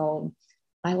different. So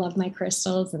I love my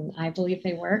crystals and I believe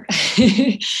they work.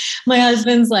 My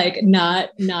husband's like not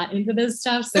into this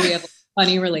stuff. So we have a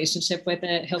funny relationship with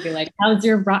it. He'll be like, how's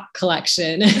your rock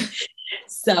collection?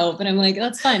 So, but I'm like,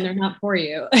 that's fine. They're not for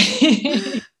you.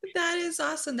 That is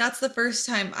awesome. That's the first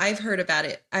time I've heard about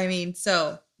it. I mean,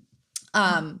 so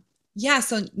um yeah,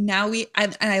 so now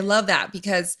and I love that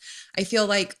because I feel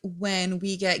like when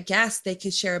we get guests, they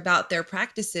could share about their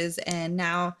practices and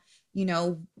now, you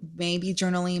know, maybe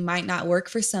journaling might not work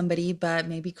for somebody, but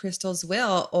maybe crystals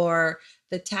will or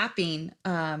the tapping,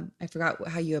 I forgot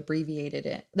how you abbreviated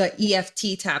it, the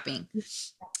EFT tapping.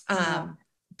 Yeah. Um,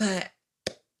 but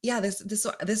yeah, this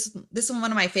is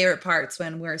one of my favorite parts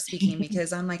when we're speaking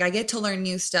because I'm like I get to learn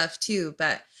new stuff too.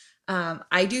 But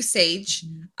I do sage.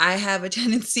 I have a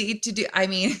tendency to do. I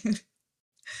mean,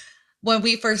 when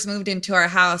we first moved into our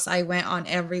house, I went on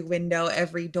every window,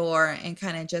 every door, and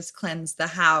kind of just cleansed the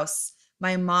house.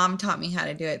 My mom taught me how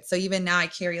to do it, so even now I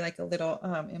carry like a little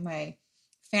in my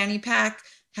fanny pack.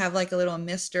 Have like a little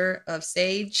mister of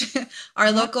sage. Our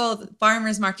Yeah. local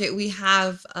farmers market, we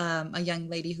have a young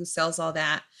lady who sells all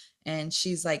that, and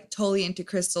she's like totally into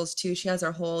crystals too. She has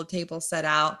her whole table set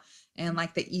out, and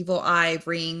like the evil eye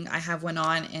ring, I have one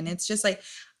on, and it's just like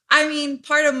I mean,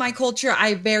 part of my culture,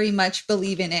 I very much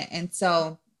believe in it. And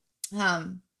so,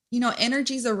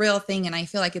 energy is a real thing. And I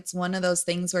feel like it's one of those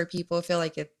things where people feel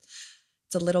like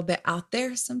it's a little bit out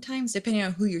there sometimes, depending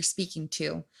on who you're speaking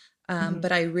to. Mhm.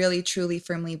 But I really, truly,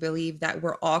 firmly believe that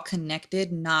we're all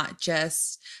connected, not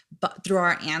just through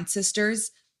our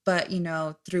ancestors, but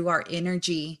through our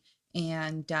energy.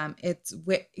 And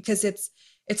because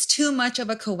it's too much of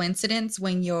a coincidence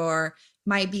when you're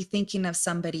might be thinking of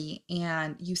somebody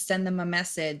and you send them a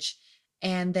message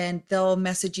and then they'll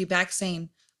message you back saying,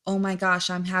 "Oh my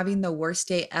gosh, I'm having the worst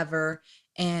day ever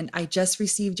and I just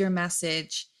received your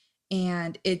message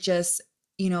and it just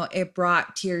it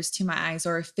brought tears to my eyes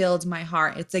or it filled my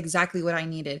heart. It's exactly what I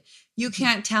needed." You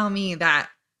can't tell me that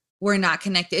we're not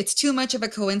connected. It's too much of a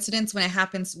coincidence when it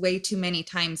happens way too many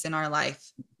times in our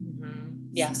life. So,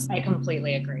 Yes, I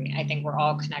completely agree. I think we're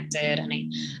all connected. And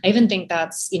I even think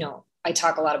that's, I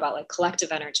talk a lot about like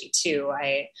collective energy too.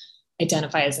 I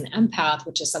identify as an empath,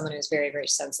 which is someone who's very, very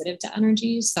sensitive to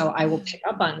energy. So I will yeah. pick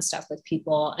up on stuff with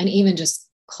people and even just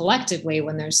collectively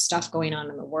when there's stuff going on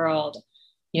in the world,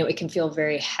 it can feel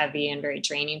very heavy and very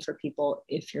draining for people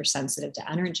if you're sensitive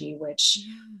to energy, which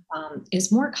Yeah.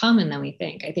 is more common than we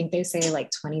think. I think they say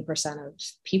like 20% of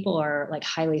people are like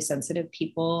highly sensitive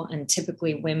people, and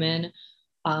typically women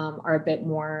are a bit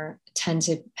more, tend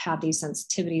to have these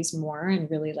sensitivities more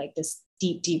and really like this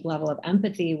deep, deep level of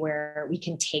empathy where we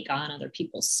can take on other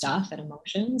people's stuff and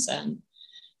emotions. And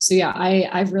so, yeah,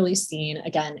 I've really seen,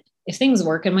 again, if things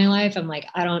work in my life, I'm like,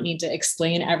 I don't need to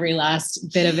explain every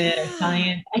last bit of it or Yeah.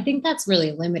 science. I think that's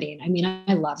really limiting. I mean,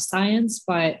 I love science,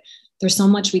 but there's so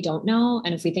much we don't know.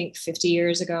 And if we think 50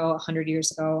 years ago, 100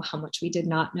 years ago, how much we did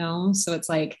not know. So it's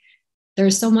like,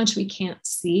 there's so much we can't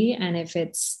see. And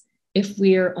if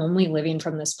we're only living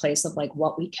from this place of like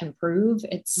what we can prove,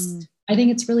 Mm. I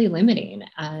think it's really limiting.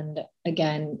 And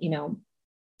again,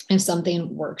 if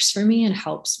something works for me and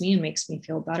helps me and makes me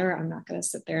feel better, I'm not going to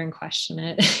sit there and question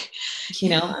it.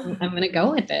 Yeah. I'm going to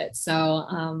go with it. So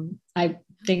I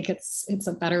think it's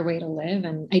a better way to live.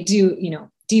 And I do,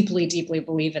 deeply, deeply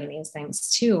believe in these things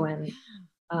too. And,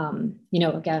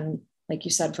 again, like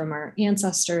you said, from our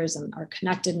ancestors and our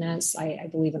connectedness, I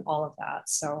believe in all of that.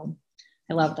 So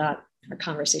I love that our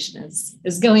conversation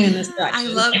is going in this Yeah,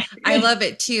 direction. I love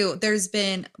it too. There's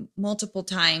been multiple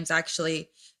times actually,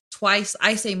 twice.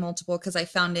 I say multiple because I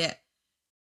found it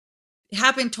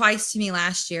happened twice to me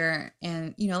last year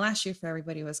and last year for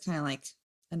everybody was kind of like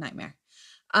a nightmare.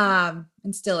 And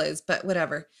still is, but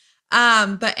whatever.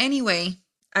 But anyway,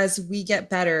 as we get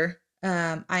better,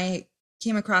 I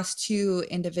came across two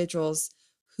individuals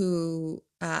who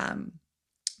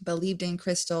believed in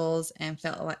crystals and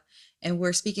felt like, and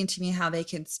were speaking to me how they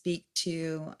can speak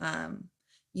to,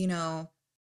 you know,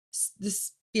 the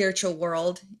spiritual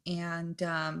world. And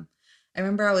I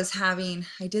remember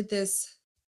I did this,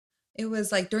 it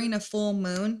was like during a full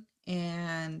moon,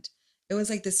 and it was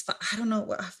like this, I don't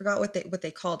know, I forgot what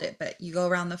they called it, but you go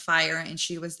around the fire, and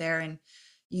she was there, and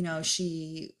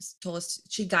she told us,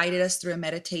 she guided us through a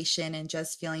meditation and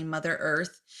just feeling Mother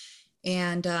Earth.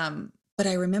 And but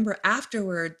I remember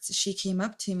afterwards she came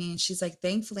up to me and she's like,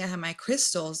 thankfully I have my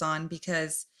crystals on,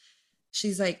 because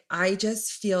she's like, I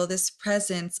just feel this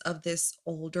presence of this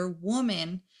older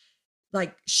woman,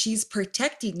 like she's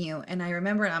protecting you. And I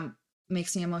remember,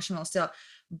 makes me emotional still,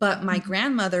 but my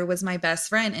grandmother was my best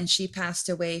friend, and she passed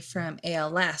away from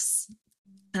ALS.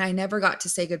 And I never got to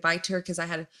say goodbye to her because I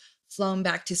had flown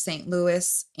back to St.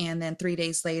 Louis. And then 3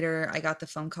 days later, I got the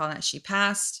phone call that she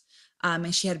passed.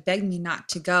 And she had begged me not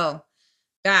to go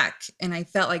back. And I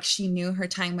felt like she knew her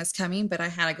time was coming, but I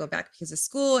had to go back because of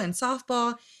school and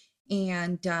softball.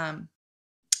 And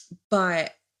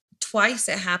but twice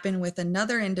it happened with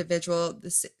another individual,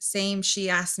 the same. She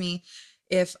asked me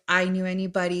if I knew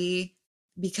anybody,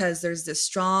 because there's this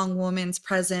strong woman's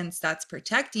presence that's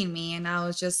protecting me. And I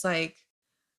was just like,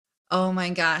 oh my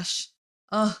gosh,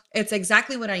 oh, it's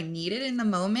exactly what I needed in the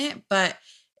moment. But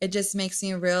it just makes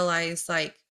me realize,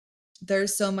 like,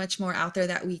 there's so much more out there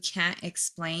that we can't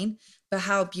explain, but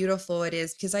how beautiful it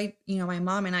is. Because my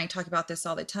mom and I talk about this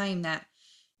all the time, that,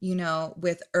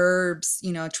 with herbs,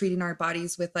 treating our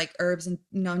bodies with like herbs, and,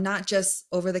 not just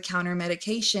over the counter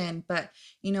medication, but,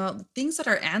 things that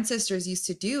our ancestors used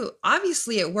to do.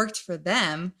 Obviously, it worked for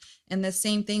them. And the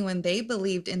same thing when they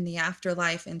believed in the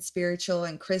afterlife and spiritual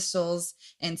and crystals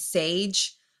and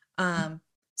sage.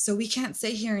 So we can't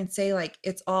sit here and say like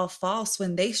it's all false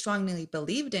when they strongly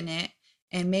believed in it.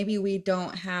 And maybe we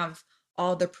don't have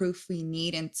all the proof we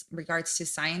need in regards to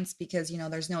science, because,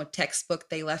 there's no textbook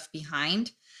they left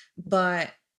behind.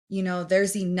 But,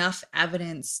 there's enough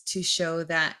evidence to show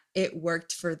that it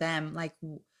worked for them. Like,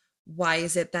 why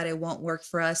is it that it won't work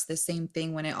for us? The same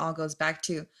thing when it all goes back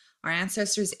to our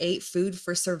ancestors ate food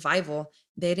for survival.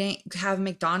 They didn't have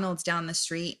McDonald's down the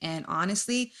street. And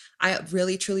honestly, I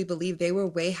really truly believe they were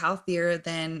way healthier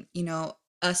than,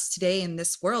 us today in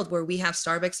this world where we have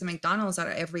Starbucks and McDonald's at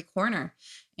every corner.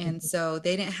 And so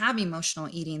they didn't have emotional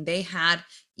eating. They had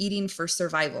eating for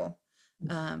survival.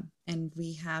 And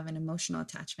we have an emotional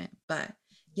attachment. But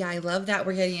yeah, I love that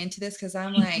we're getting into this, because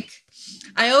I'm like,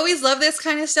 I always love this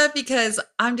kind of stuff because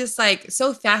I'm just like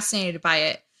so fascinated by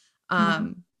it.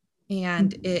 And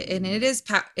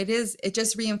it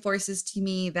just reinforces to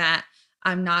me that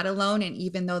I'm not alone. And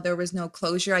even though there was no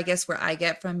closure, I guess where I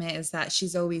get from it is that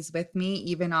she's always with me,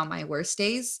 even on my worst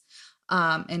days.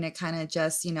 And it kind of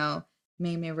just,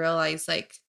 made me realize,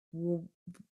 like,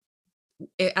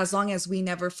 as long as we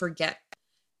never forget,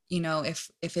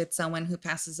 if it's someone who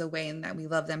passes away and that we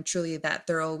love them truly, that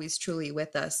they're always truly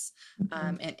with us.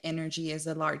 And energy is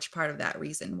a large part of that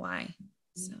reason why.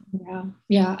 So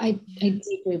yeah, I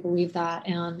deeply believe that.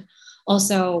 And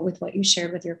also with what you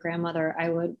shared with your grandmother, I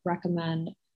would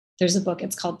recommend, there's a book,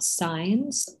 it's called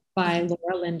Signs by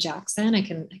Laura Lynn Jackson. I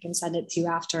can send it to you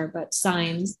after, but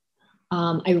Signs,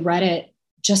 I read it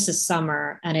just this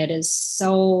summer and it is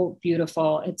so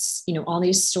beautiful. It's, all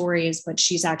these stories, but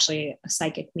she's actually a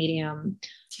psychic medium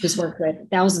who's worked with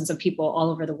thousands of people all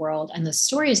over the world. And the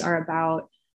stories are about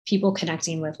people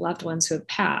connecting with loved ones who have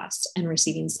passed and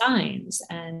receiving signs,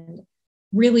 and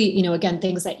really, again,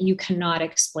 things that you cannot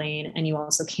explain and you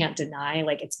also can't deny,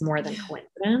 like it's more than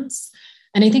coincidence.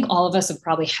 And I think all of us have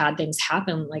probably had things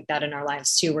happen like that in our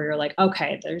lives too, where you're like,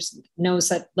 okay, there's no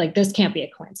such, like, this can't be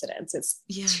a coincidence. It's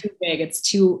too big. It's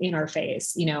too in our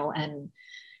face, and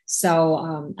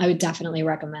so I would definitely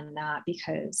recommend that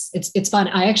because it's fun.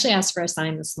 I actually asked for a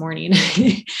sign this morning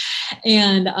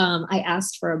and I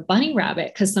asked for a bunny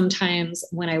rabbit, because sometimes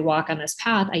when I walk on this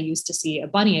path, I used to see a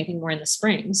bunny, I think more in the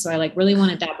spring. So I like really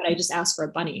wanted that, but I just asked for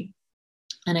a bunny.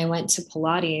 And I went to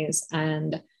Pilates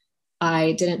and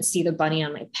I didn't see the bunny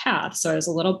on my path. So I was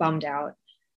a little bummed out.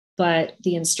 But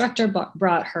the instructor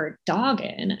brought her dog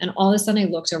in, and all of a sudden I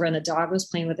looked over and the dog was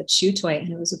playing with a chew toy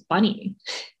and it was a bunny.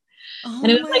 Oh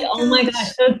And it was like, my oh my gosh,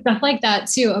 gosh. so stuff like that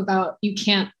too, about you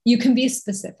can be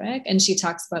specific. And she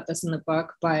talks about this in the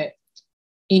book, but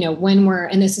when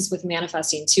and this is with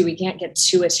manifesting too, we can't get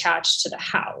too attached to the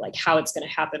how it's going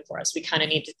to happen for us. We kind of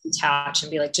need to detach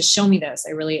and be like, just show me this.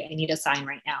 I need a sign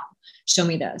right now. Show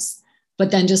me this.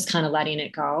 But then just kind of letting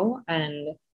it go.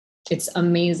 And it's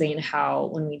amazing how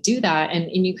when we do that, and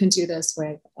you can do this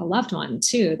with a loved one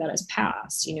too that has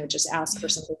passed, just ask for Yeah.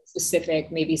 something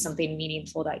specific, maybe something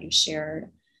meaningful that you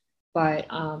shared. But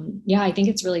yeah, I think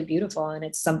it's really beautiful. And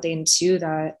it's something too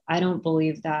that I don't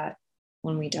believe that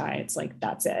when we die, it's like,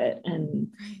 that's it.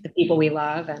 And Right. the people we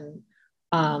love. And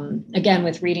again,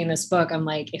 with reading this book, I'm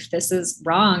like, if this is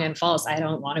wrong and false, I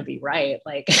don't want to be right.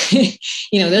 Like,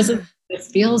 Yeah. this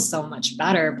feels so much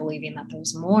better believing that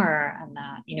there's more and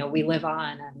that, we live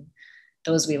on and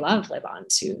those we love live on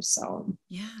too. So,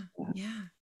 Yeah. yeah. Yeah.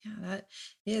 Yeah. That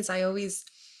is, I always,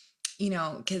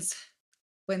 because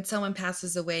when someone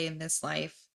passes away in this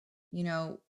life, you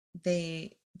know,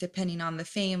 they, depending on the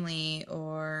family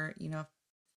or,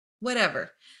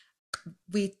 whatever,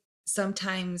 we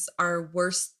sometimes are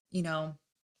worse, we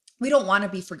don't want to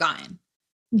be forgotten.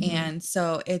 Mm-hmm. And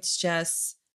so it's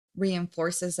just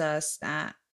reinforces us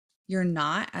that you're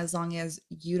not, as long as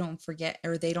you don't forget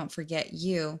or they don't forget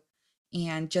you.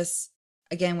 And just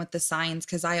again with the signs,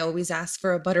 because I always ask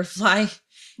for a butterfly.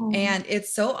 Oh, And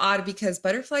it's so odd because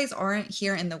butterflies aren't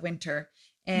here in the winter.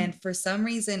 And for some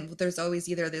reason, there's always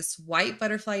either this white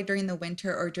butterfly during the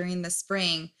winter or during the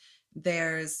spring.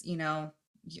 There's,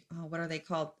 what are they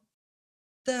called?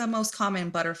 The most common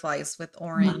butterflies with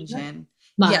orange monarch. and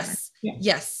Monarch. yes, Yeah.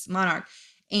 yes, monarch.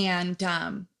 And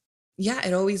yeah,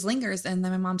 it always lingers. And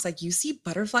then my mom's like, "You see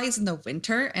butterflies in the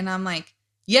winter?" And I'm like,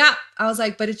 "Yeah." I was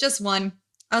like, "But it's just one."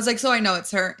 I was like, "So I know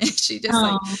it's her." And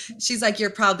Oh. she's like, "You're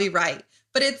probably right."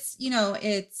 But it's,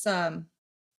 it's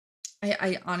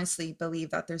I honestly believe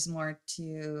that there's more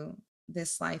to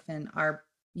this life and our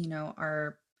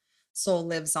soul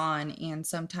lives on. And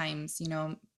sometimes,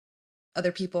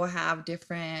 other people have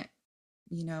different,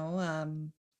 you know,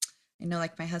 um, I know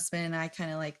like my husband and I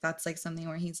kind of like that's like something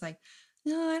where he's like,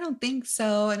 "No, I don't think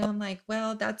so." And I'm like,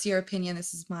 "Well, that's your opinion.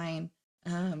 This is mine."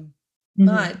 Um, Mhm.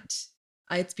 but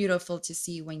it's beautiful to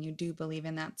see when you do believe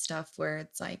in that stuff where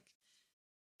it's like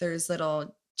there's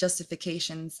little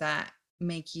justifications that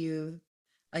make you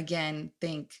again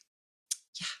think,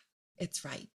 "Yeah, it's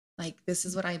right. Like this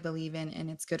is what I believe in and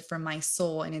it's good for my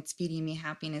soul and it's feeding me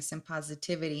happiness and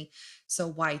positivity. So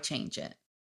why change it?"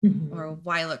 Or Mhm.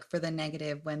 why look for the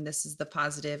negative when this is the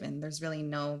positive and there's really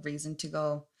no reason to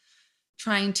go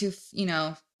trying to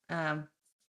um,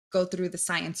 go through the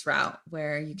science route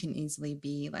where you can easily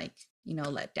be like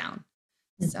let down.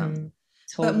 So Mhm.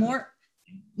 but Totally.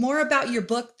 more about your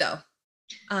book though,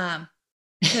 um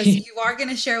because you are going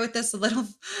to share with us a little.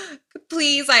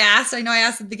 Please, I know I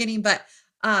asked at the beginning, but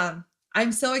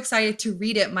I'm so excited to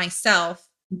read it myself,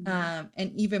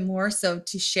 and even more so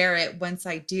to share it once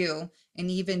I do and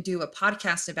even do a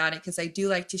podcast about it, because I do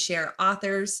like to share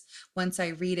authors. Once I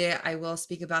read it, I will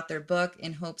speak about their book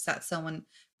in hopes that someone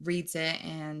reads it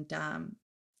and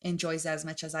enjoys as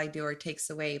much as I do or takes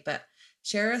away. But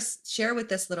share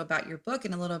with us a little about your book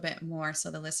and a little bit more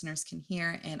so the listeners can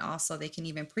hear, and also they can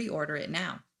even pre-order it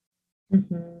now.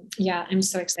 Mhm. Yeah, I'm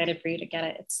so excited for you to get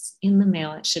it. It's in the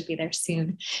mail. It should be there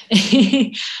soon.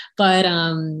 But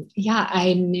yeah,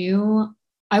 I knew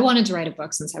I wanted to write a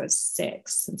book since I was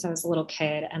 6, since I was a little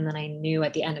kid. And then I knew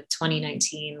at the end of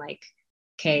 2019, like,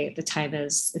 okay, the time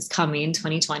is coming.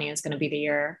 2020 is going to be the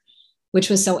year, which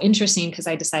was so interesting because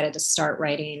I decided to start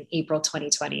writing April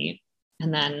 2020.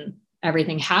 And then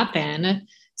everything happened.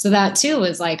 So that too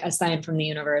was like a sign from the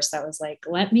universe that was like,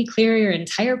 let me clear your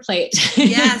entire plate.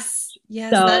 Yes.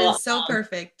 Yes, that So is so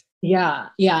perfect. yeah,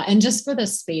 yeah. And just for the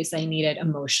space I needed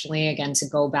emotionally, again, to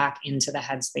go back into the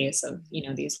headspace of,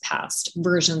 these past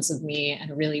versions of me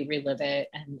and really relive it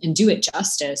and do it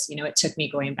justice. It took me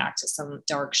going back to some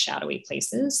dark, shadowy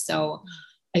places. So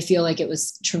I feel like it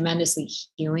was tremendously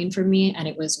healing for me. And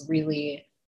it was really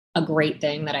a great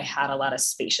thing that I had a lot of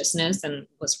spaciousness and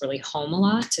was really home a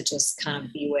lot to just kind of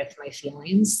Yeah. be with my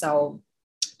feelings. So,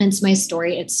 and it's my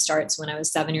story. It starts when I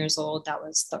was 7 years old. That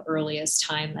was the earliest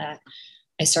time that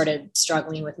I started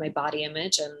struggling with my body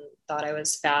image and thought I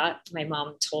was fat. My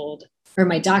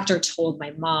doctor told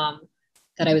my mom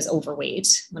that I was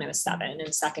overweight when I was 7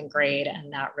 in second grade.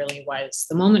 And that really was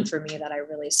the moment for me that I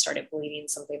really started believing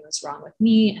something was wrong with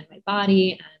me and my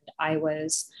body. And I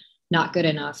was not good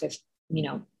enough if,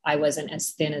 I wasn't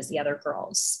as thin as the other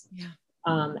girls. Yeah.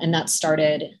 And that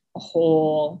started a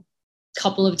whole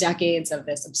couple of decades of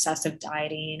this obsessive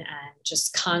dieting and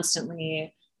just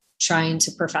constantly trying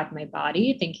to perfect my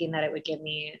body, thinking that it would give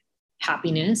me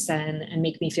happiness and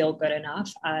make me feel good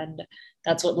enough. And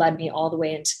that's what led me all the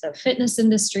way into the fitness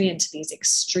industry, into these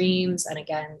extremes. And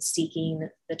again, seeking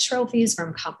the trophies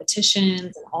from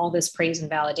competitions and all this praise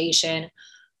and validation.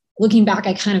 Looking back,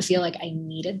 I kind of feel like I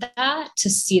needed that to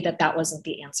see that that wasn't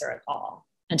the answer at all.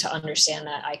 and to understand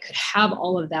that I could have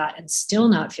all of that and still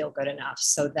not feel good enough.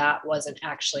 So that wasn't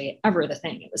actually ever the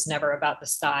thing. It was never about the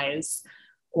size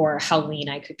or how lean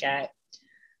I could get.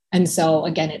 And so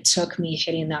again, it took me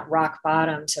hitting that rock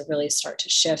bottom to really start to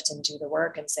shift and do the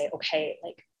work and say, okay,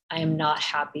 like I am not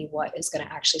happy. What is going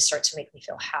to actually start to make me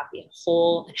feel happy and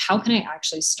whole? And how can I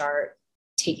actually start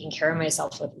taking care of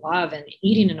myself with love and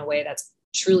eating in a way that's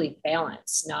truly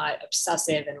balanced, not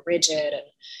obsessive and rigid, and,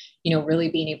 you know, really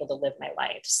being able to live my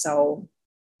life. So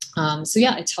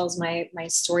yeah, it tells my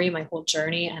story, my whole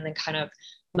journey, and then kind of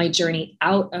my journey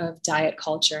out of diet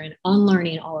culture and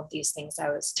unlearning all of these things I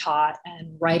was taught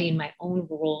and writing my own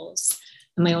rules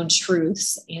and my own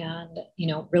truths, and, you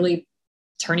know, really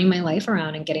turning my life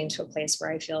around and getting to a place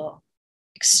where I feel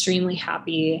extremely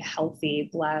happy, healthy,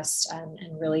 blessed,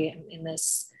 and really in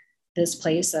this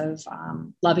place of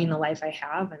loving the life I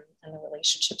have, and the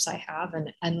relationships I have,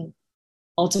 and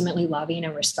ultimately loving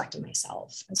and respecting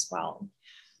myself as well.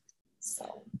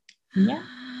 So, yeah.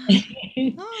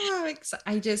 Oh,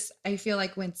 I feel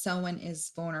like when someone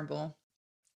is vulnerable,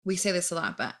 we say this a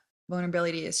lot, but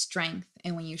vulnerability is strength.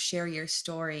 And when you share your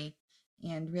story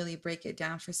and really break it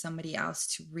down for somebody else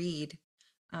to read,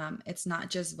 it's not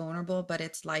just vulnerable, but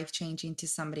it's life changing to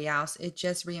somebody else. It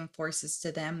just reinforces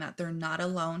to them that they're not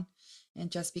alone. And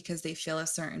just because they feel a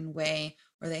certain way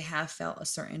or they have felt a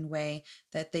certain way,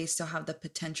 that they still have the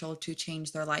potential to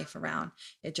change their life around.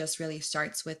 It just really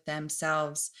starts with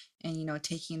themselves and, you know,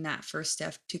 taking that first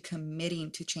step to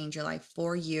committing to change your life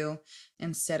for you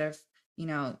instead of, you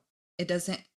know, it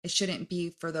shouldn't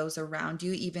be for those around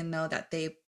you, even though that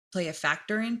they play a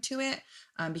factor into it.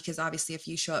 Because obviously, if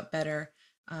you show up better,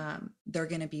 they're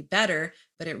going to be better,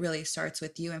 but it really starts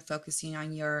with you and focusing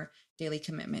on your daily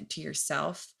commitment to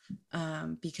yourself,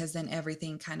 because then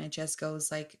everything kind of just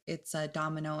goes like it's a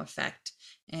domino effect,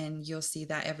 and you'll see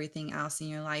that everything else in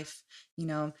your life, you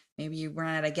know, maybe you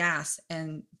run out of gas,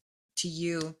 and to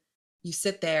you, you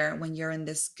sit there when you're in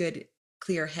this good,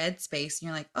 clear headspace, and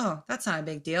you're like, oh, that's not a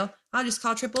big deal. I'll just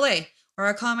call AAA, or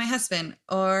I'll call my husband,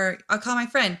 or I'll call my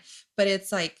friend. But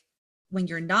it's like when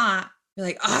you're not, you're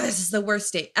like, oh, this is the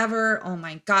worst day ever. Oh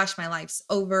my gosh, my life's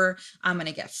over. I'm going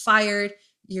to get fired.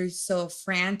 You're so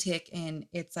frantic. And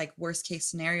it's like worst case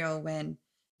scenario when,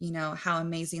 you know, how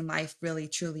amazing life really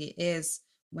truly is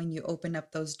when you open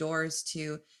up those doors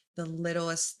to the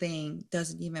littlest thing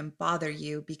doesn't even bother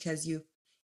you because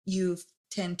you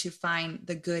tend to find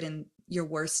the good in your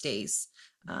worst days.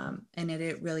 And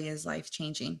it really is life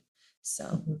changing. So,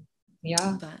 Mhm.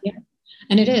 Yeah. but Yeah.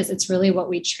 And it's really what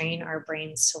we train our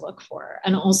brains to look for.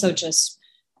 And also just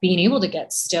being able to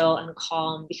get still and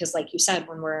calm, because like you said,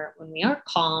 when we are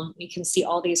calm, we can see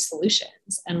all these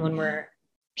solutions. And when yeah. we're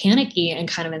panicky and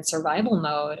kind of in survival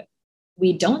mode,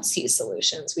 we don't see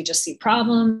solutions. We just see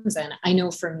problems. And I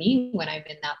know for me, when I'm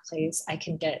in that place, I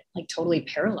can get like totally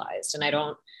paralyzed, and I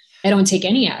don't take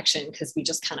any action because we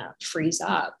just kind of freeze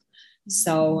up.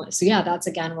 So yeah, that's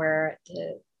again where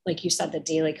like you said, the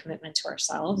daily commitment to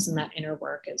ourselves and that inner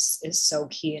work is so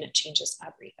key, and it changes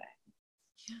everything.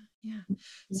 Yeah. Yeah.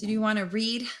 So do you want to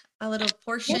read a little Yeah,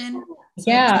 portion so that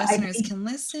the yeah. listeners can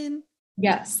listen?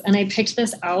 Yes, and I picked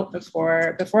this out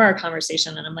before our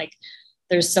conversation, and I'm like,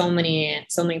 there's so many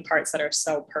parts that are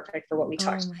so perfect for what we Oh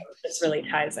talked my about. This really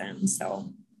ties in.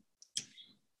 So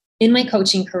in my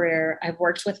coaching career, I've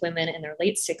worked with women in their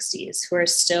late 60s who are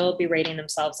still berating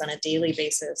themselves on a daily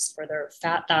basis for their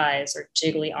fat thighs or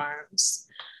jiggly arms.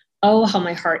 Oh, how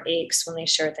my heart aches when they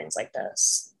share things like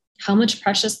this. How much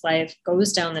precious life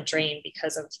goes down the drain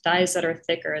because of thighs that are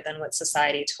thicker than what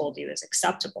society told you is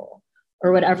acceptable,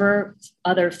 or whatever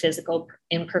other physical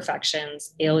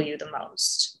imperfections ail you the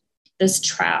most. This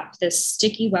trap, this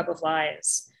sticky web of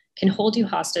lies, can hold you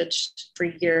hostage for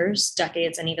years,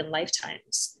 decades, and even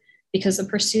lifetimes, because the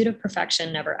pursuit of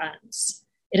perfection never ends.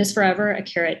 It is forever a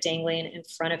carrot dangling in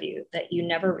front of you that you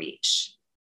never reach.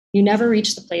 You never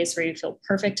reach the place where you feel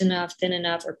perfect enough, thin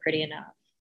enough, or pretty enough.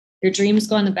 Your dreams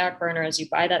go on the back burner as you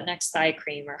buy that next thigh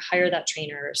cream, or hire that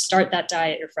trainer, or start that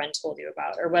diet your friend told you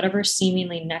about, or whatever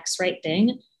seemingly next right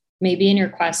thing may be in your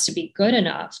quest to be good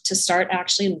enough to start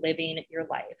actually living your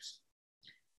life.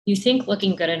 You think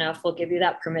looking good enough will give you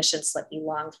that permission slip you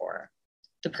long for,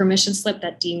 the permission slip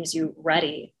that deems you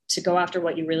ready to go after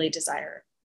what you really desire.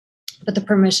 But the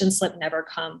permission slip never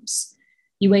comes.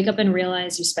 You wake up and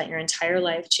realize you spent your entire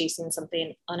life chasing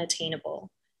something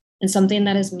unattainable, and something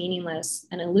that is meaningless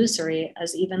and illusory,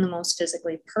 as even the most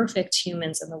physically perfect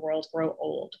humans in the world grow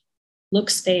old.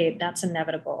 Looks fade, that's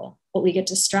inevitable, but we get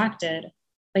distracted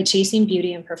by chasing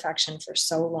beauty and perfection for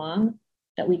so long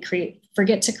that we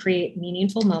forget to create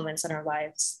meaningful moments in our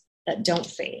lives that don't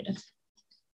fade.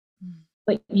 Mm.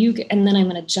 But and then I'm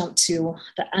going to jump to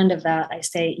the end of that. I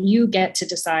say, you get to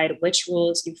decide which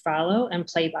rules you follow and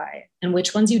play by and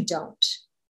which ones you don't.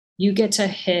 You get to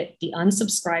hit the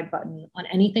unsubscribe button on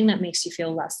anything that makes you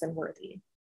feel less than worthy.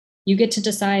 You get to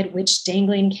decide which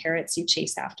dangling carrots you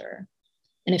chase after.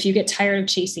 And if you get tired of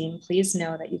chasing, please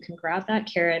know that you can grab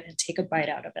that carrot and take a bite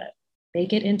out of it.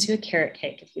 Bake it into a carrot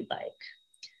cake if you'd like.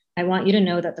 I want you to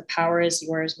know that the power is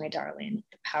yours, my darling.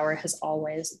 The power has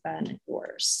always been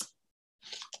yours.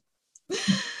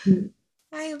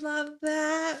 I love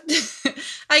that.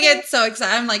 I get so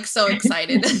excited. I'm like so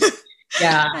excited.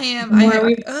 Yeah. I am. The more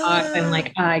we've talked, I'm Uh,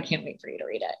 like, I can't wait for you to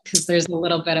read it because there's a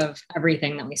little bit of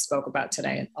everything that we spoke about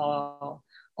today, all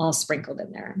sprinkled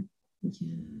in there. yeah.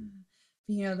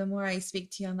 You know, the more I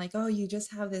speak to you, I'm like, oh, you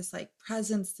just have this like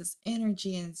presence, this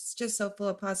energy, and it's just so full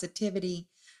of positivity.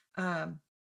 Um,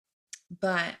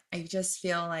 but I just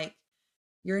feel like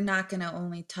you're not going to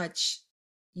only touch,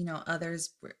 you know,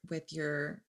 others with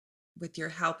your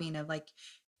helping of like,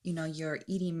 you know, your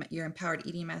eating, your empowered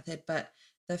eating method, but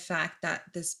the fact that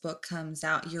this book comes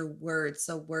out, your words,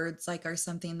 so words like are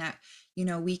something that, you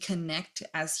know, we connect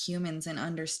as humans and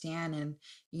understand, and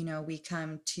you know, we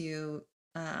come to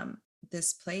um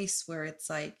this place where it's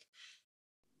like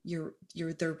you're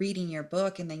they're reading your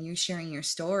book and then you sharing your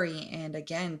story, and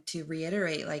again to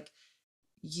reiterate, like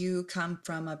you come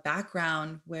from a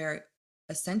background where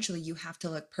essentially you have to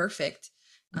look perfect.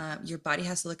 Your body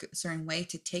has to look a certain way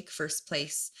to take first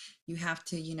place. You have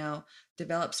to, you know,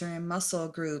 develop certain muscle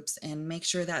groups and make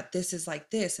sure that this is like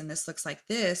this and this looks like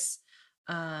this.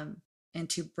 Um, and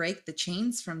to break the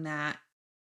chains from that,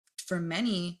 for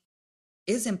many,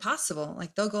 is impossible.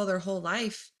 Like they'll go their whole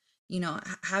life, you know,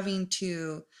 having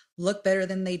to look better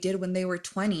than they did when they were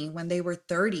 20, when they were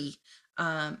 30.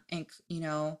 And, you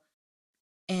know,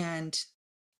 and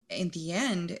in the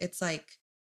end, it's like,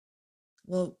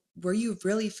 well, were you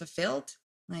really fulfilled?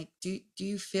 Like, do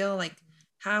you feel like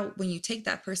how when you take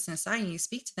that person aside and you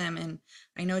speak to them, and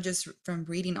I know just from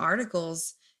reading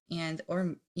articles and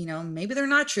or you know, maybe they're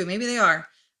not true, maybe they are,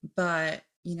 but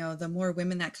you know, the more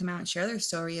women that come out and share their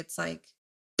story, it's like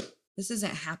this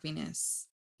isn't happiness.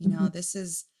 You know, Mhm. this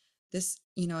is this,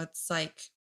 you know, it's like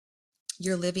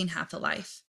you're living half a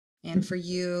life. And for Mhm.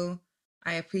 you,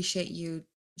 I appreciate you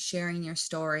sharing your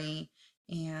story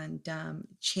and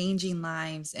changing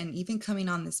lives, and even coming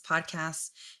on this podcast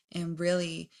and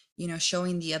really, you know,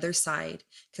 showing the other side.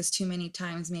 Because too many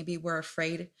times maybe we're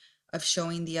afraid of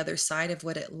showing the other side of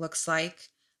what it looks like,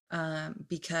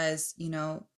 because, you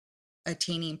know,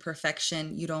 attaining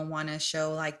perfection, you don't want to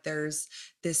show like there's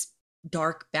this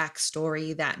dark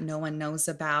backstory that no one knows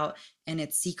about, and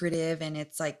it's secretive and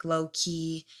it's like low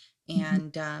key,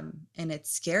 Mhm. and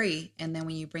it's scary. And then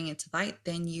when you bring it to light,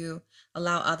 then you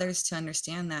allow others to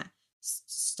understand that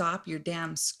stop your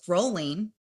damn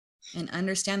scrolling and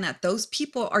understand that those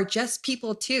people are just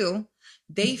people too.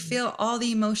 They Mhm. feel all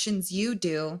the emotions you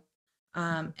do,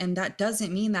 and that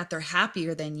doesn't mean that they're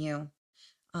happier than you.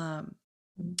 um,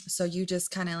 so you just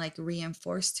kind of like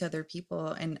reinforce to other people,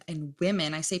 and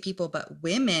women, I say people but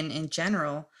women in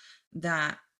general,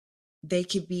 that they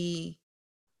could be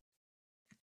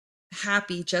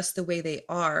happy just the way they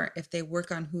are if they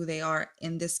work on who they are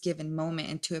in this given moment,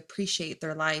 and to appreciate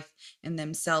their life and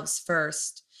themselves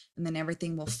first, and then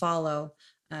everything will follow.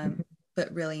 um, Mhm.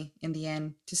 but really in the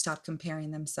end, to stop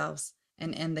comparing themselves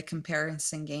and end the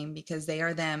comparison game, because they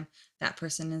are them, that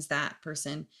person is that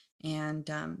person,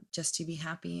 and just to be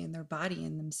happy in their body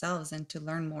and themselves, and to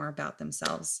learn more about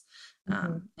themselves,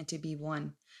 Mhm. and to be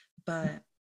one. But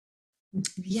Mhm.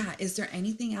 yeah, is there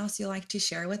anything else you like to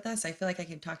share with us? I feel like I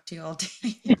could talk to you all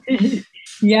day.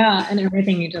 Yeah, and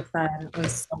everything you just said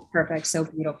was so perfect, so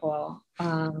beautiful.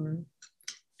 And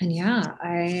yeah,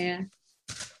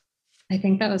 I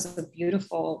think that was a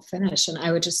beautiful finish. And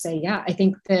I would just say, yeah, I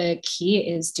think the key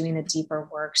is doing the deeper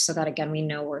work so that again we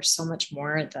know we're so much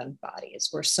more than bodies.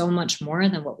 We're so much more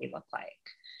than what we look like.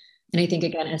 And I think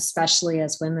again, especially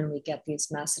as women, we get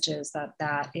these messages that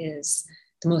that is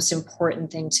the most important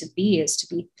thing to be, is to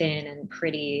be thin and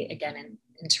pretty, again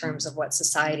in terms of what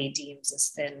society deems as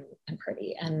thin and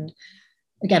pretty. And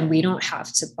again, we don't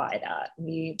have to buy that.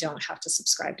 We don't have to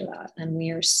subscribe to that. And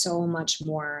we are so much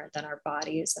more than our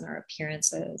bodies and our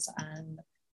appearances. And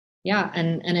yeah,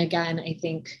 and again, I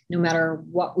think no matter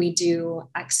what we do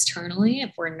externally,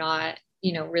 if we're not,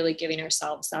 really giving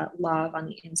ourselves that love on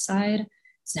the inside,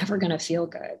 it's never going to feel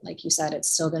good. Like you said,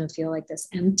 it's still going to feel like this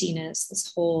emptiness,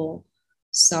 this hole.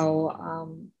 So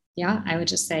yeah, I would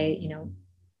just say,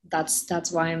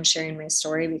 that's why I'm sharing my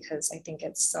story, because I think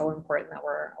it's so important that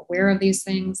we're aware of these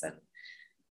things. And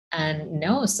and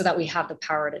know so that we have the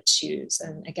power to choose.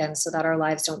 And again, so that our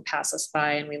lives don't pass us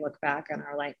by and we look back and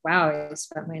are like, wow, I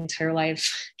spent my entire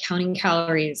life counting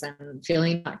calories and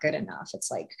feeling not good enough. It's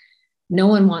like, no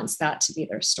one wants that to be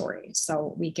their story.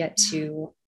 So we get Yeah.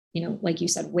 to, like you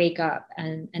said, wake up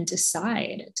and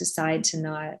decide to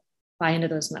not buy into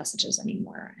those messages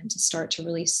anymore, and to start to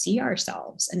really see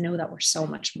ourselves and know that we're so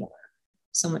much more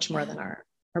Yeah. than our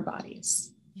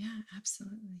bodies. Yeah,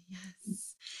 absolutely.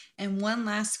 Yes. And one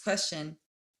last question,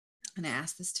 and I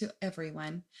ask this to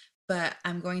everyone, but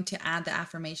I'm going to add the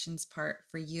affirmations part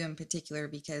for you in particular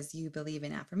because you believe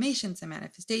in affirmations and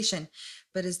manifestation.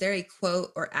 But is there a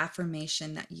quote or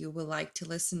affirmation that you would like to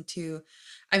listen to?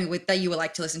 I mean, that you would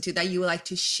like to listen to, that you would like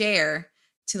to share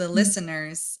to the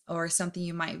listeners, or something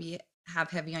you might be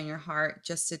have heavy on your heart,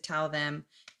 just to tell them,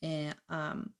 and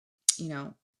you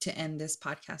know, to end this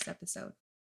podcast episode.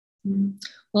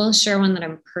 Well, I'll share one that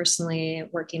I'm personally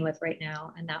working with right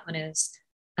now. And that one is,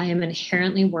 I am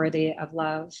inherently worthy of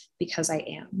love because I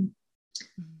am.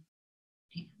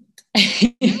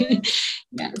 Mhm.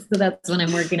 Yeah, so that's what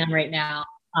I'm working on right now.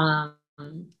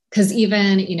 Because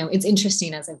even, it's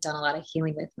interesting, as I've done a lot of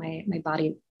healing with my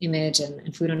body image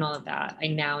and food and all of that, I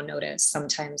now notice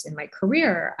sometimes in my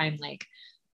career, I'm like,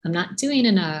 I'm not doing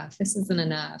enough. This isn't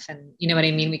enough. And you know what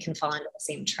I mean? We can fall into the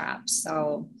same traps.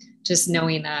 So just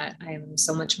knowing that I'm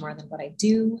so much more than what I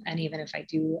do. And even if I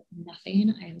do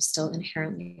nothing, I am still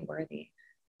inherently worthy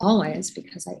always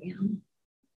because I am.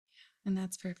 And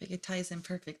that's perfect. It ties in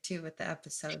perfect too with the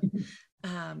episode.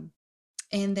 Um,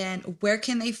 and then where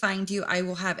can they find you? I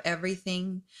will have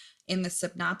everything in the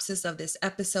synopsis of this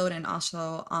episode and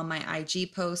also on my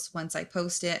IG post once I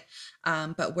post it.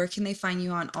 But where can they find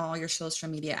you on all your social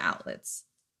media outlets?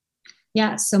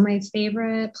 Yeah. So my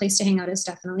favorite place to hang out is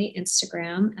definitely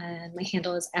Instagram. And my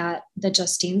handle is at the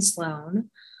Justine Sloan.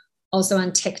 Also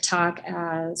on TikTok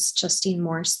as Justine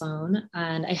Moore Sloan.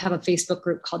 And I have a Facebook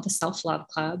group called the Self Love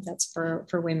Club. That's for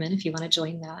women if you want to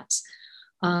join that.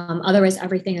 Otherwise,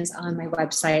 everything is on my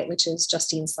website, which is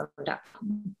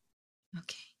justinesloan.com.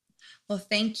 Okay. Well,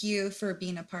 thank you for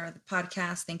being a part of the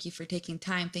podcast. Thank you for taking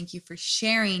time. Thank you for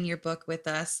sharing your book with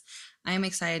us. I'm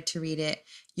excited to read it.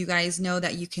 You guys know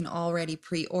that you can already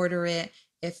pre order it.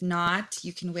 If not,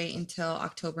 you can wait until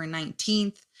October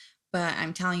 19th. But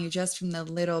I'm telling you, just from the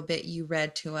little bit you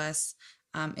read to us,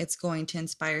 it's going to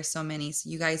inspire so many. So,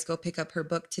 you guys go pick up her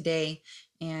book today.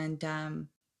 And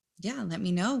yeah, let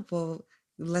me know. Well,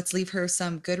 let's leave her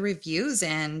some good reviews,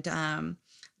 and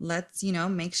let's,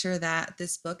 make sure that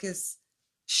this book is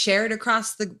shared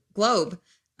across the globe,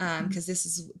 because this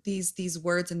is these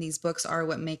words and these books are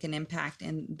what make an impact,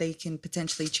 and they can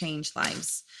potentially change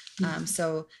lives.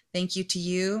 So thank you to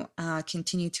you.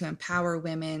 Continue to empower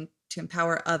women, to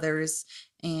empower others,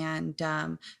 and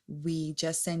we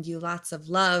just send you lots of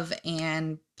love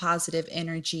and positive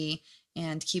energy,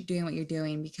 and keep doing what you're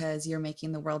doing because you're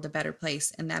making the world a better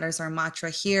place. And that is our mantra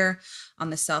here on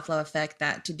the Self Love Effect,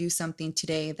 that to do something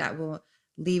today that will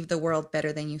leave the world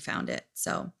better than you found it.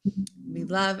 So we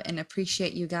love and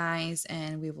appreciate you guys,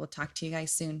 and we will talk to you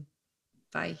guys soon.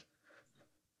 Bye.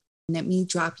 Let me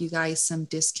drop you guys some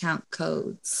discount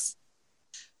codes.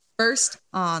 First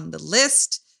on the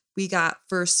list, we got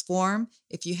First Form.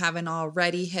 If you haven't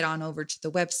already, head on over to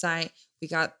the website. We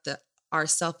got our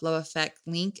Self Love Effect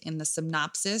link in the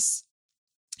synopsis.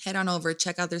 Head on over,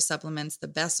 check out their supplements, the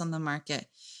best on the market.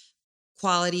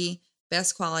 Quality,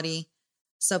 best quality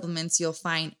supplements you'll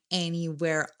find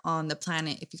anywhere on the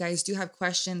planet. If you guys do have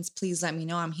questions, please let me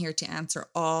know. I'm here to answer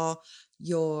all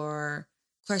your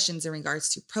questions in regards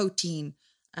to protein,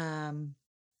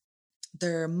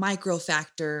 their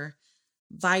microfactor,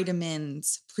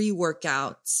 vitamins,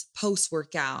 pre-workouts,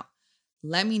 post-workout.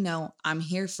 Let me know. I'm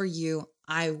here for you.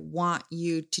 I want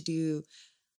to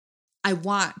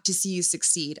see you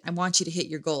succeed. I want you to hit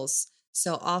your goals.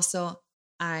 So also,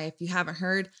 if you haven't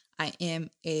heard, I am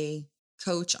a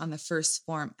coach on the First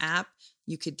Form app.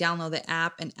 You could download the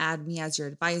app and add me as your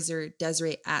advisor,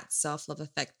 Desiree at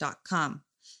selfloveeffect.com.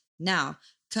 Now,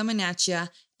 coming at you,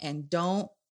 and don't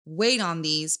wait on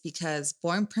these because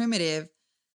Born Primitive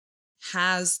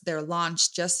has their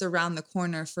launch just around the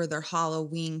corner for their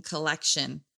Halloween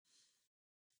collection.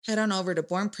 Head on over to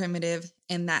Born Primitive,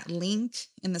 and that link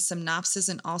in the synopsis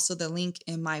and also the link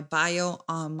in my bio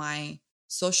on my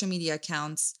social media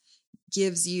accounts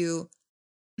gives you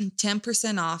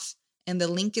 10% off. And the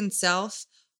link itself,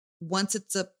 once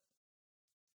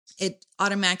it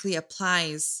automatically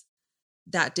applies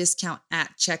that discount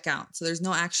at checkout. So there's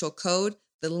no actual code.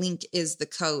 The link is the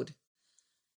code.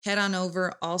 Head on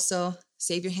over. Also,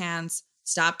 save your hands,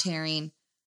 stop tearing,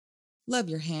 love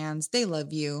your hands. They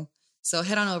love you. So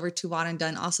head on over to Wad and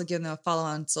Done. Also give them a follow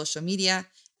on social media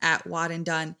at Wad and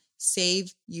Done.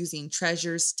 Save using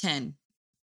Treasures 10.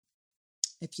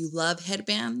 If you love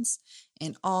headbands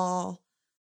and all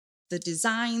the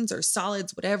designs or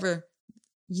solids, whatever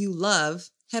you love,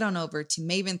 head on over to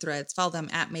Maven Threads. Follow them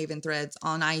at Maven Threads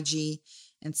on IG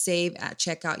and save at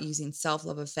checkout using Self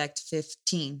Love Effect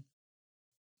 15.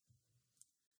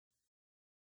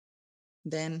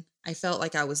 Then I felt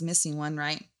like I was missing one,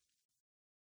 right?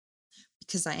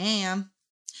 Because I am.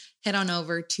 Head on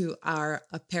over to our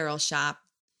apparel shop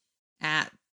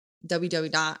at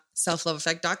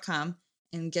www.selfloveeffect.com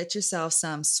and get yourself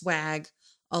some swag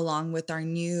along with our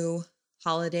new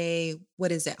holiday,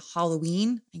 what is it?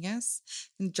 Halloween, I guess.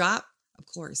 And drop, of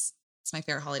course. It's my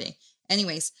favorite holiday.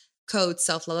 Anyways, code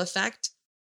self-love effect.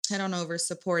 Head on over,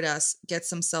 support us, get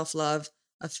some self-love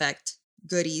effect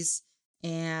goodies.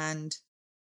 And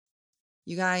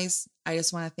you guys, I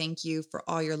just want to thank you for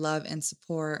all your love and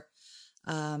support.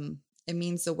 It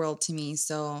means the world to me.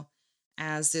 So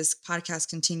as this podcast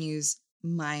continues,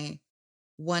 my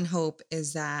one hope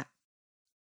is that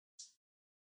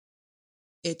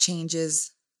it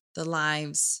changes the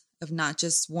lives of not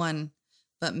just one,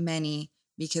 but many,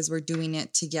 because we're doing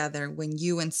it together. When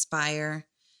you inspire,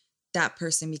 that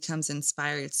person becomes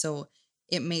inspired. So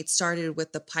it started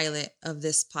with the pilot of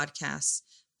this podcast,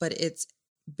 but it's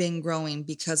been growing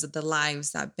because of the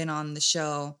lives that have been on the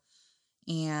show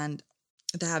and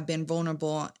that have been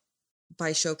vulnerable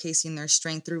by showcasing their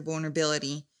strength through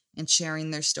vulnerability and sharing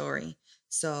their story.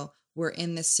 So we're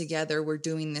in this together. We're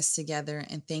doing this together.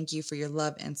 And thank you for your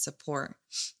love and support.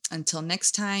 Until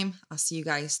next time, I'll see you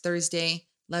guys Thursday.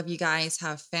 Love you guys.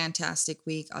 Have a fantastic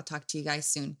week. I'll talk to you guys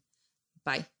soon.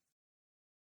 Bye.